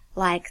artists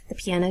like the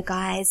Piano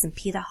Guys and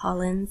Peter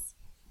Hollins.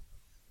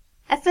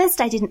 At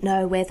first I didn't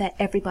know whether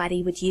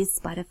everybody would use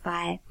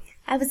Spotify.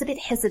 I was a bit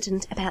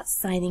hesitant about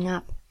signing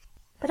up.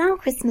 But on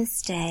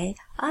Christmas Day,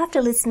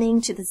 after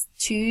listening to the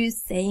 2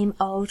 same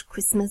old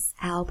Christmas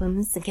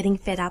albums and getting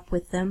fed up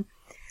with them,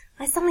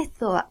 I suddenly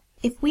thought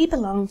if we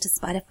belonged to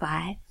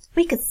Spotify,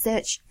 we could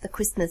search the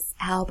Christmas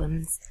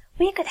albums.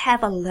 We could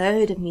have a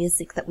load of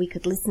music that we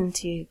could listen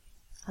to,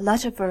 a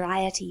lot of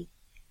variety.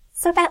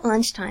 So about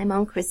lunchtime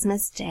on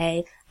Christmas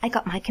Day, I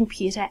got my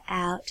computer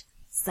out,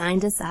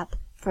 signed us up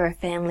for a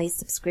family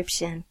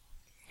subscription,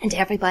 and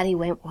everybody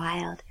went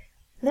wild.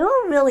 They were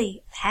all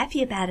really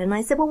happy about it, and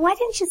I said, well, why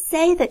didn't you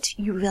say that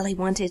you really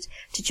wanted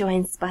to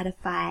join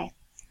Spotify?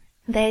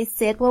 They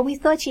said, well, we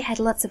thought you had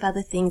lots of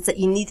other things that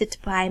you needed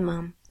to buy,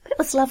 Mum. But it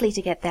was lovely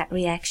to get that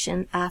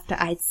reaction after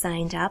I'd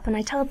signed up, and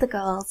I told the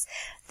girls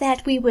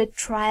that we would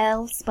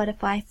trial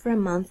Spotify for a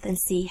month and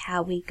see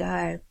how we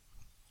go.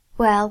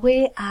 Well,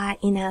 we are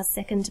in our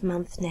 2nd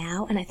month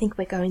now, and I think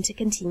we're going to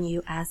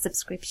continue our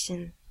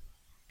subscription.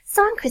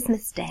 So on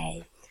Christmas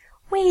Day,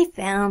 we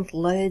found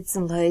loads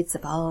and loads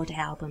of old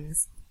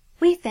albums.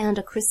 We found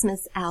a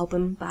Christmas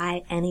album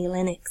by Annie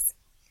Lennox.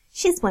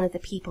 She's one of the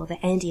people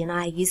that Andy and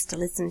I used to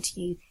listen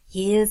to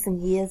years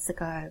and years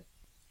ago.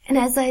 And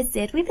as I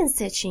said, we've been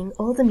searching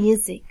all the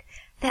music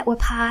that were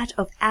part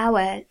of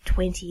our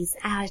 20s,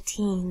 our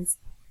teens.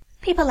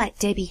 People like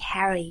Debbie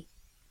Harry,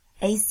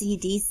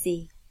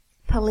 AC/DC,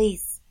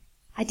 Police.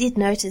 I did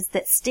notice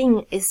that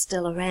Sting is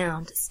still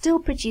around, still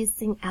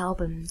producing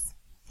albums.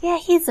 Yeah,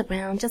 he's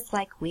around just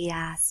like we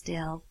are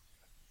still.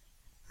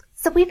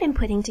 So we've been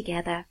putting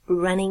together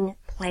running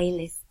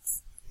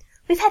playlists.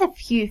 We've had a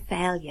few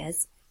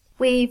failures.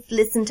 We've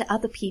listened to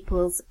other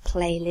people's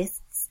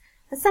playlists,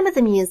 and some of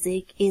the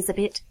music is a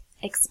bit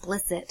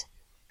explicit.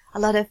 A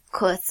lot of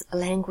coarse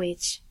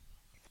language.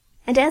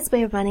 And as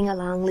we're running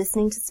along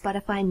listening to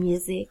Spotify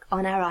music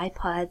on our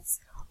iPods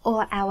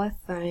or our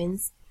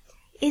phones,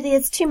 it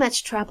is too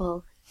much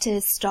trouble to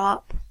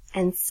stop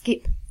and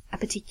skip a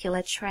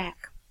particular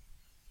track.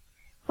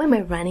 When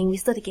we're running, we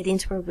sort of get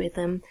into a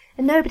rhythm,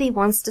 and nobody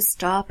wants to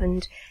stop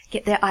and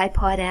get their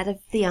iPod out of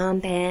the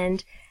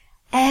armband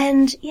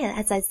and, yeah,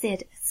 as I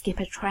said, skip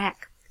a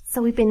track.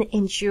 So we've been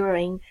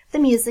enduring the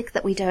music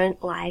that we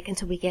don't like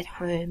until we get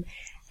home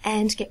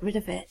and get rid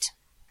of it.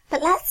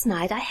 But last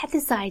night I had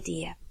this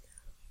idea.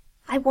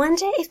 I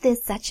wonder if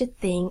there's such a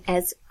thing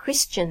as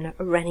Christian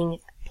running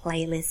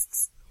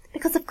playlists.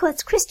 Because, of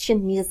course,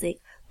 Christian music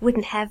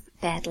wouldn't have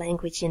bad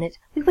language in it.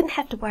 We wouldn't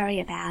have to worry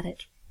about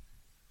it.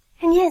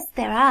 And yes,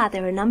 there are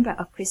a number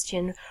of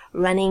Christian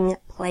running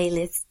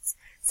playlists.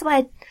 So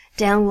I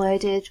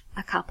downloaded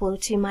a couple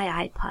to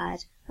my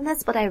iPod, and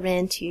that's what I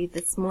ran to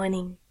this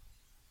morning.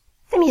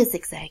 The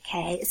music's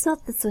okay. It's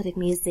not the sort of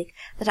music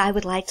that I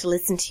would like to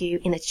listen to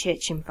in a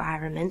church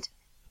environment.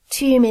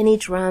 Too many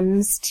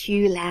drums,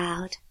 too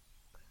loud.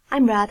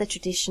 I'm rather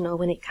traditional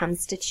when it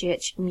comes to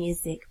church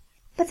music,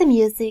 but the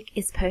music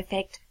is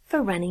perfect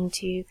for running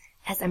to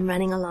as I'm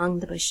running along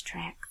the bush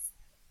tracks.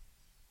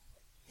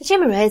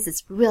 Gemma Rose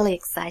is really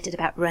excited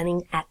about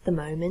running at the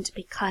moment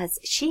because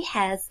she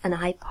has an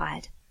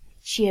iPod.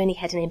 She only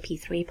had an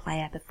MP3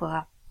 player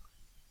before.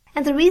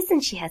 And the reason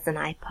she has an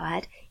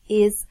iPod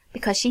is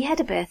because she had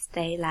a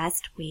birthday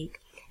last week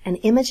and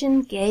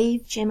Imogen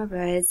gave Gemma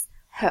Rose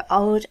her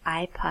old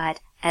iPod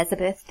as a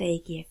birthday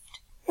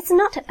gift. It's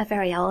not a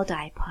very old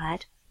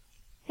iPod,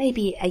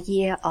 maybe a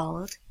year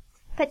old,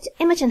 but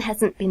Imogen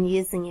hasn't been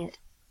using it.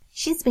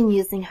 She's been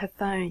using her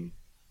phone.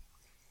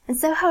 And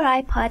so her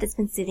iPod has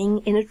been sitting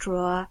in a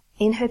drawer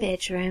in her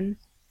bedroom,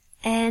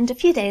 and a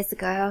few days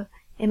ago,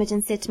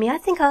 Imogen said to me, I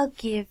think I'll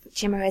give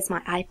Gemma Rose my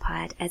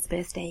iPod as a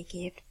birthday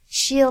gift.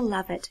 She'll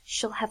love it.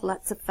 She'll have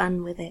lots of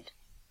fun with it.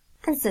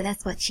 And so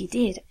that's what she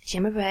did.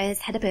 Gemma Rose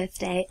had a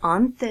birthday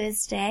on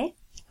Thursday,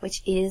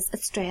 which is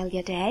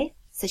Australia Day,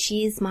 So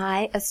she is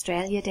my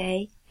Australia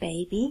Day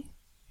baby.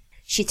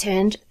 She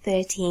turned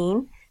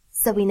 13,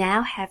 so we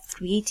now have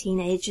 3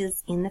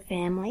 teenagers in the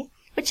family,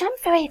 which I'm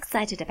very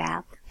excited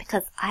about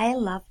because I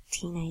love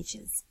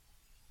teenagers.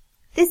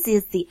 This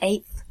is the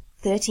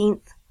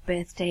 13th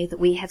birthday that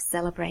we have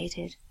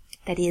celebrated.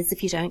 That is,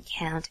 if you don't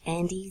count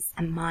Andy's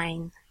and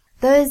mine.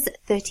 Those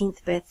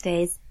 13th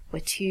birthdays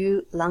were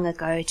too long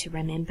ago to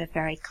remember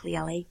very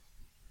clearly.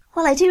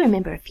 Well, I do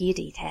remember a few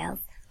details.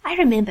 I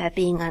remember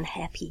being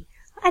unhappy.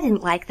 I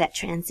didn't like that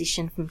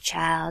transition from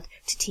child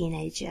to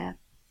teenager.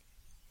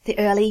 The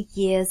early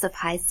years of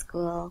high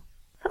school.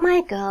 But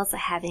my girls are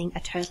having a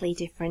totally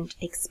different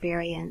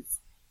experience.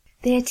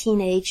 Their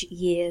teenage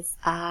years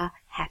are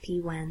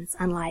happy ones,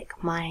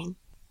 unlike mine.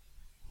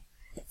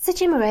 So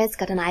Gemma Rose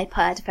got an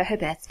iPod for her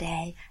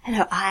birthday, and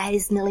her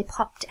eyes nearly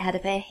popped out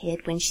of her head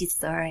when she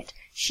saw it.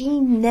 She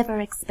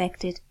never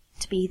expected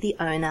to be the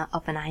owner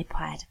of an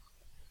iPod.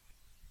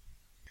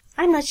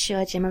 I'm not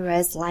sure Gemma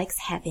Rose likes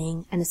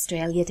having an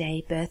Australia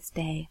Day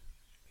birthday.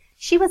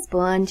 She was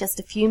born just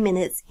a few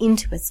minutes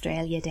into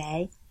Australia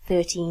Day,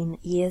 13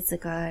 years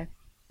ago.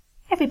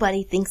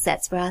 Everybody thinks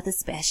that's rather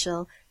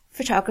special.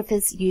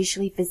 Photographers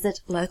usually visit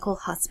local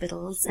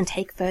hospitals and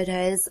take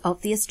photos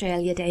of the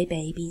Australia Day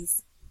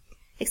babies.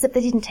 Except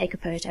they didn't take a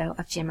photo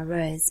of Gemma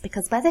Rose,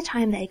 because by the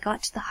time they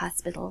got to the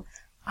hospital,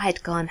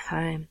 I'd gone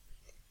home.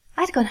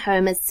 I'd gone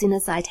home as soon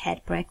as I'd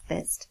had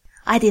breakfast.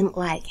 I didn't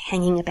like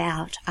hanging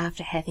about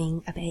after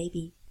having a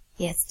baby.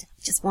 Yes,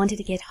 just wanted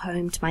to get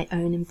home to my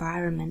own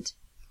environment.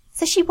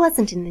 So she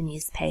wasn't in the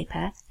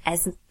newspaper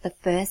as the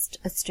first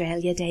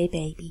Australia Day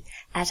baby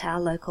at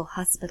our local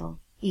hospital,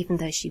 even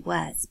though she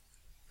was.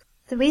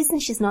 The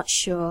reason she's not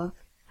sure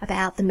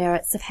about the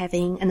merits of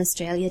having an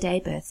Australia Day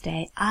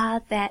birthday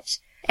are that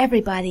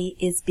everybody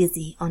is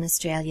busy on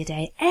Australia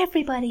Day.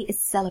 Everybody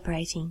is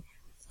celebrating.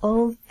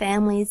 All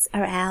families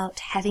are out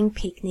having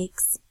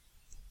picnics.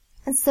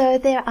 And so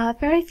there are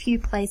very few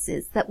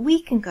places that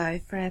we can go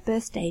for a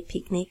birthday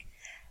picnic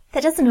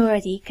that doesn't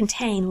already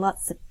contain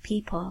lots of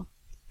people.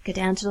 Go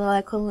down to the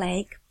local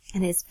lake,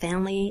 and there's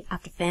family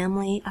after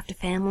family after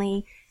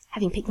family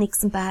having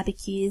picnics and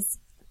barbecues.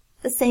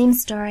 The same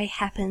story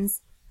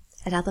happens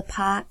at other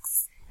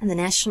parks, and the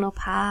national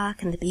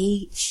park and the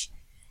beach.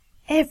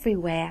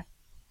 Everywhere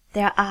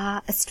there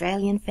are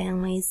Australian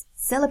families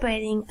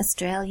celebrating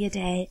Australia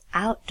Day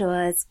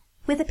outdoors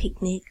with a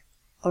picnic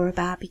or a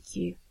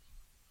barbecue.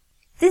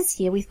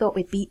 This year we thought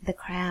we'd beat the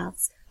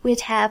crowds.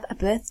 We'd have a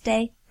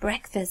birthday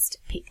breakfast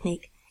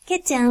picnic,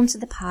 get down to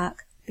the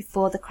park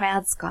before the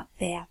crowds got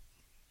there.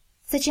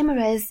 So Gemma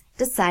Rose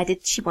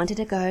decided she wanted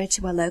to go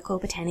to a local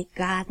botanic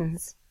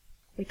gardens.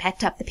 We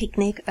packed up the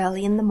picnic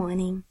early in the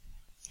morning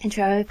and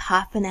drove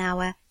half an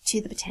hour to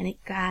the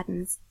botanic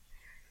gardens.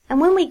 And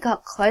when we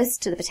got close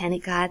to the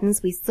botanic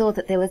gardens, we saw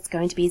that there was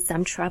going to be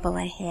some trouble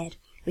ahead.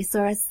 We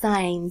saw a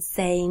sign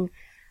saying,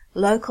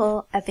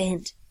 "Local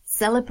event,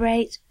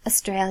 celebrate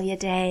Australia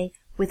Day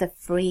with a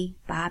free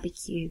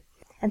barbecue."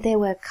 And there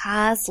were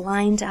cars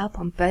lined up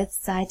on both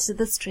sides of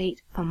the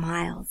street for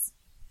miles.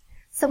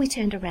 So we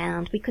turned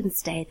around. We couldn't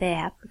stay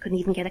there. We couldn't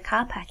even get a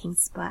car parking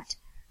spot.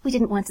 We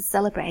didn't want to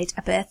celebrate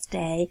a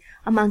birthday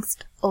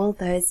amongst all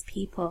those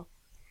people.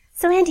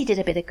 So Andy did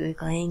a bit of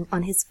Googling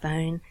on his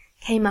phone,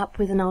 came up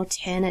with an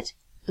alternate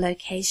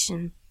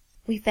location.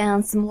 We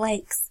found some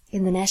lakes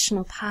in the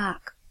national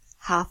park,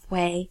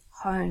 halfway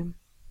home.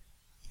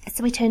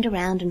 So we turned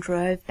around and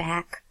drove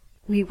back.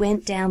 We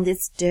went down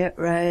this dirt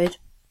road,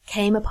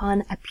 came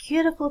upon a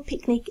beautiful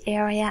picnic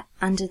area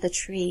under the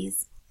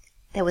trees.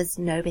 There was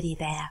nobody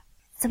there.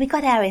 So we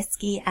got our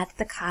esky out of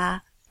the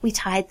car. We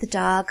tied the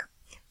dog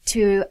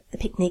to the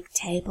picnic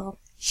table.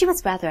 She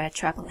was rather a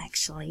trouble,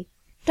 actually.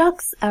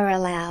 Dogs are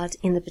allowed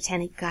in the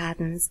botanic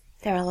gardens.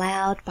 They're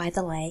allowed by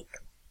the lake.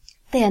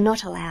 They are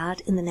not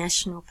allowed in the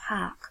national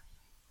park.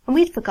 And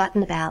we'd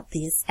forgotten about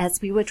this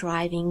as we were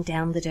driving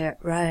down the dirt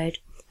road.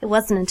 It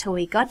wasn't until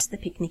we got to the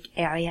picnic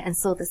area and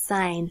saw the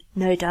sign,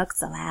 "No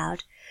dogs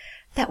allowed,"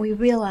 that we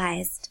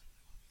realized.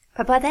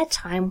 But by that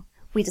time,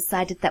 we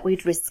decided that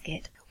we'd risk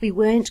it. We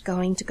weren't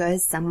going to go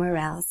somewhere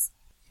else.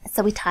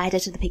 So we tied her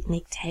to the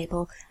picnic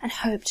table and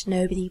hoped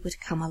nobody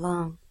would come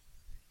along.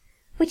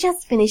 We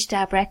just finished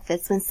our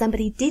breakfast when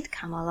somebody did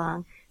come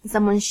along, and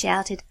someone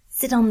shouted,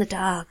 "Sit on the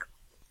dog.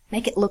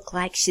 Make it look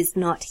like she's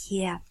not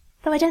here."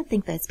 Though I don't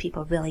think those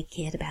people really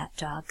cared about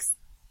dogs.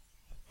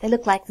 They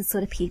looked like the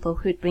sort of people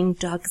who'd bring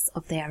dogs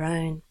of their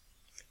own.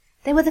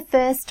 They were the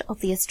first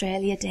of the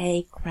Australia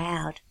Day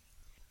crowd.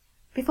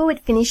 Before we'd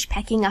finished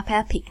packing up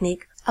our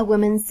picnic, a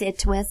woman said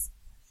to us,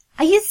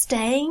 "Are you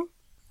staying?"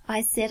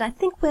 I said, "I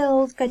think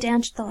we'll go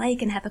down to the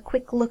lake and have a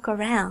quick look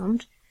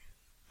around,"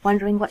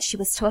 wondering what she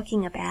was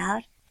talking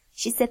about.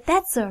 She said,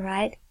 "That's all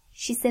right."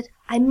 She said,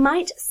 "I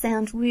might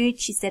sound rude,"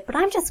 she said, "but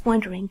I'm just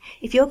wondering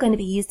if you're going to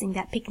be using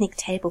that picnic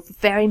table for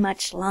very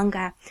much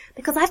longer,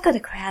 because I've got a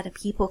crowd of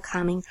people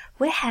coming.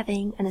 We're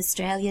having an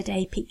Australia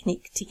Day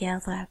picnic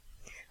together."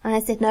 And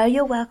I said, "No,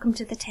 you're welcome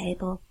to the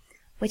table.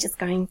 We're just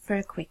going for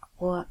a quick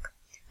walk."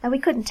 Now, we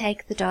couldn't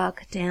take the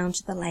dog down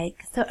to the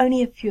lake, so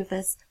only a few of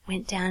us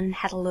went down and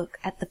had a look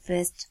at the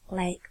first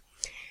lake.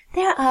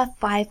 There are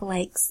 5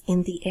 lakes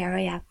in the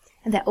area,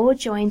 and they're all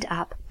joined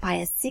up by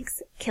a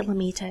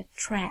 6-kilometre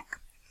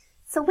track.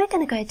 So we're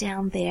going to go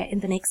down there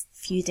in the next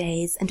few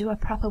days and do a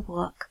proper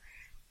walk,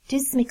 do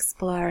some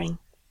exploring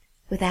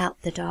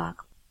without the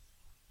dog.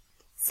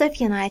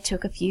 Sophie and I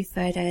took a few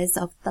photos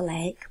of the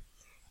lake,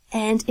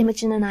 and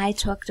Imogen and I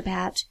talked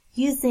about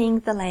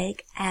using the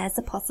lake as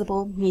a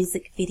possible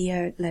music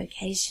video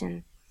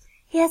location.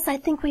 Yes, I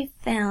think we've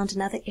found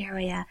another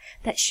area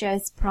that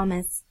shows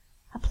promise,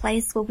 a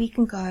place where we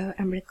can go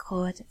and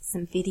record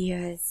some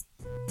videos.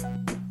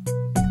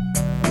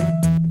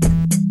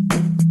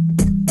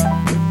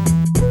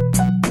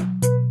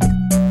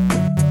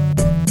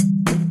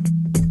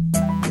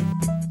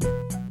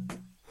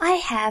 I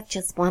have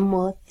just one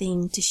more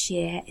thing to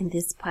share in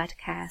this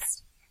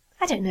podcast.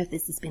 I don't know if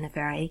this has been a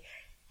very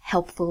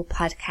helpful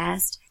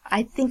podcast.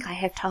 I think I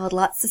have told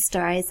lots of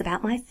stories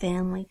about my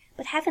family,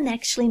 but haven't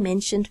actually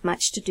mentioned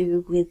much to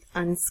do with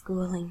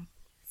unschooling.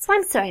 So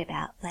I'm sorry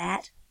about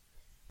that.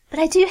 But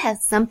I do have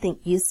something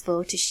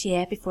useful to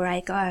share before I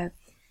go,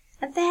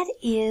 and that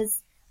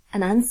is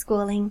an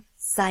unschooling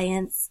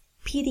science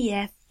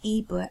PDF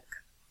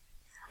ebook.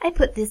 I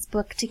put this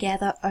book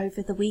together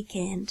over the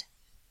weekend.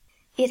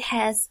 It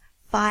has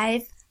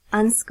 5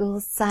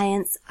 unschool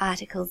science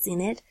articles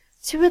in it.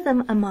 2 of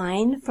them are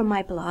mine from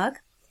my blog,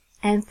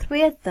 and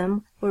 3 of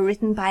them were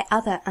written by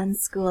other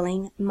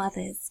unschooling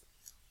mothers.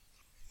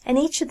 And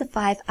each of the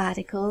 5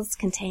 articles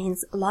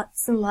contains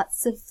lots and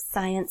lots of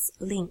science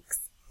links.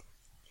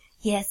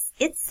 Yes,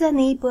 it's an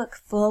ebook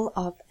full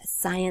of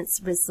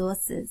science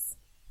resources.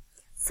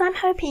 So I'm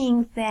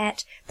hoping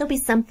that there'll be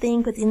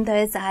something within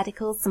those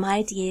articles, some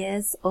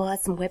ideas or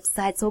some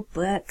websites or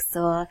books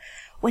or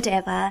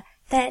whatever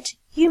that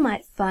you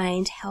might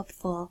find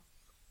helpful.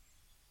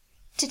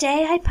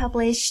 Today I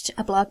published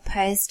a blog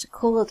post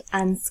called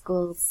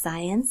Unschool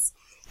Science.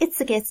 It's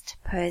a guest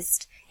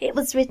post. It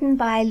was written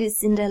by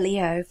Lucinda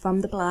Leo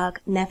from the blog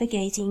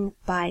Navigating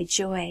by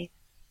Joy.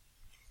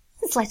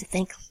 I'd just like to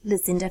thank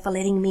Lucinda for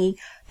letting me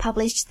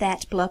publish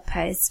that blog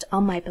post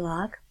on my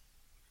blog.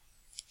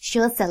 She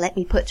also let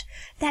me put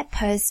that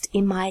post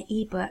in my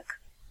ebook.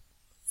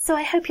 So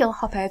I hope you'll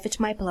hop over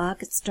to my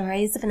blog,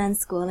 Stories of an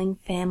Unschooling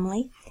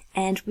Family,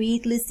 and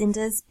read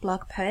Lucinda's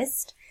blog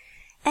post.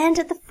 And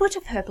at the foot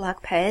of her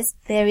blog post,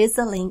 there is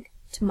a link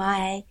to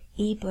my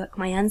ebook,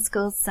 my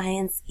Unschool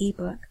Science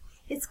ebook.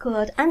 It's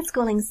called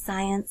Unschooling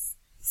Science,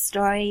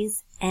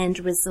 Stories and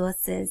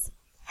Resources.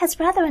 Has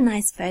rather a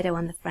nice photo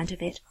on the front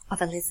of it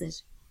of a lizard.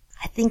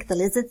 I think the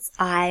lizard's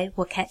eye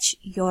will catch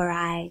your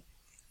eye.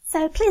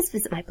 So please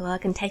visit my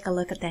blog and take a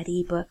look at that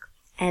ebook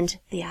and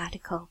the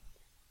article.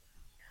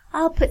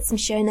 I'll put some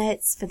show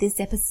notes for this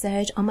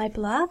episode on my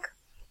blog.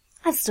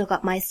 I've still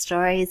got my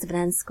Stories of an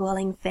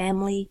Unschooling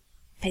Family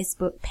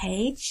Facebook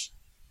page.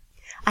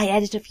 I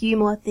added a few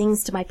more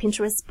things to my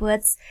Pinterest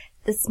boards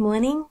this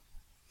morning.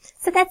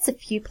 So that's a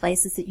few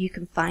places that you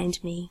can find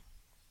me.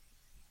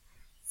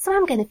 So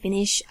I'm going to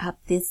finish up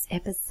this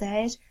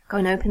episode, go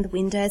and open the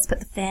windows, put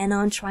the fan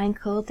on, try and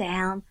cool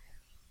down.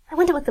 I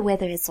wonder what the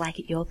weather is like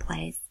at your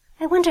place.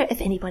 I wonder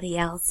if anybody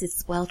else is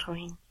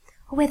sweltering,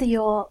 or whether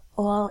you're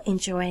all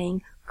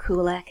enjoying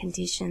cooler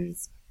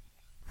conditions.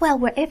 Well,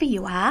 wherever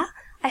you are,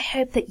 I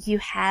hope that you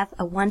have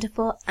a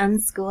wonderful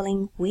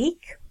unschooling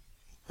week.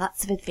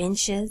 Lots of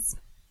adventures,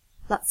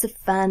 lots of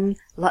fun,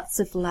 lots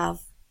of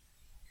love.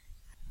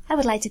 I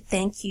would like to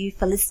thank you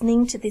for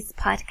listening to this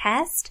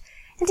podcast.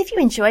 And if you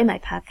enjoy my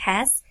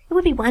podcast, it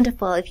would be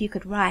wonderful if you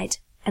could write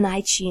an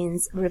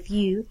iTunes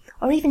review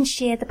or even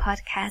share the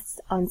podcast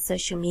on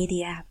social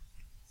media.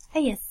 Oh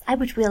yes, I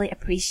would really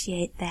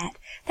appreciate that.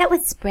 That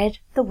would spread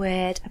the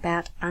word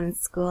about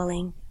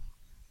unschooling.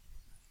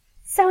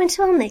 So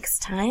until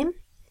next time,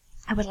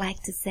 I would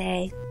like to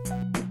say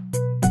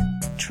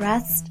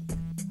trust,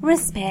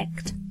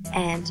 respect,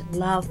 and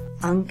love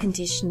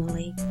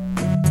unconditionally.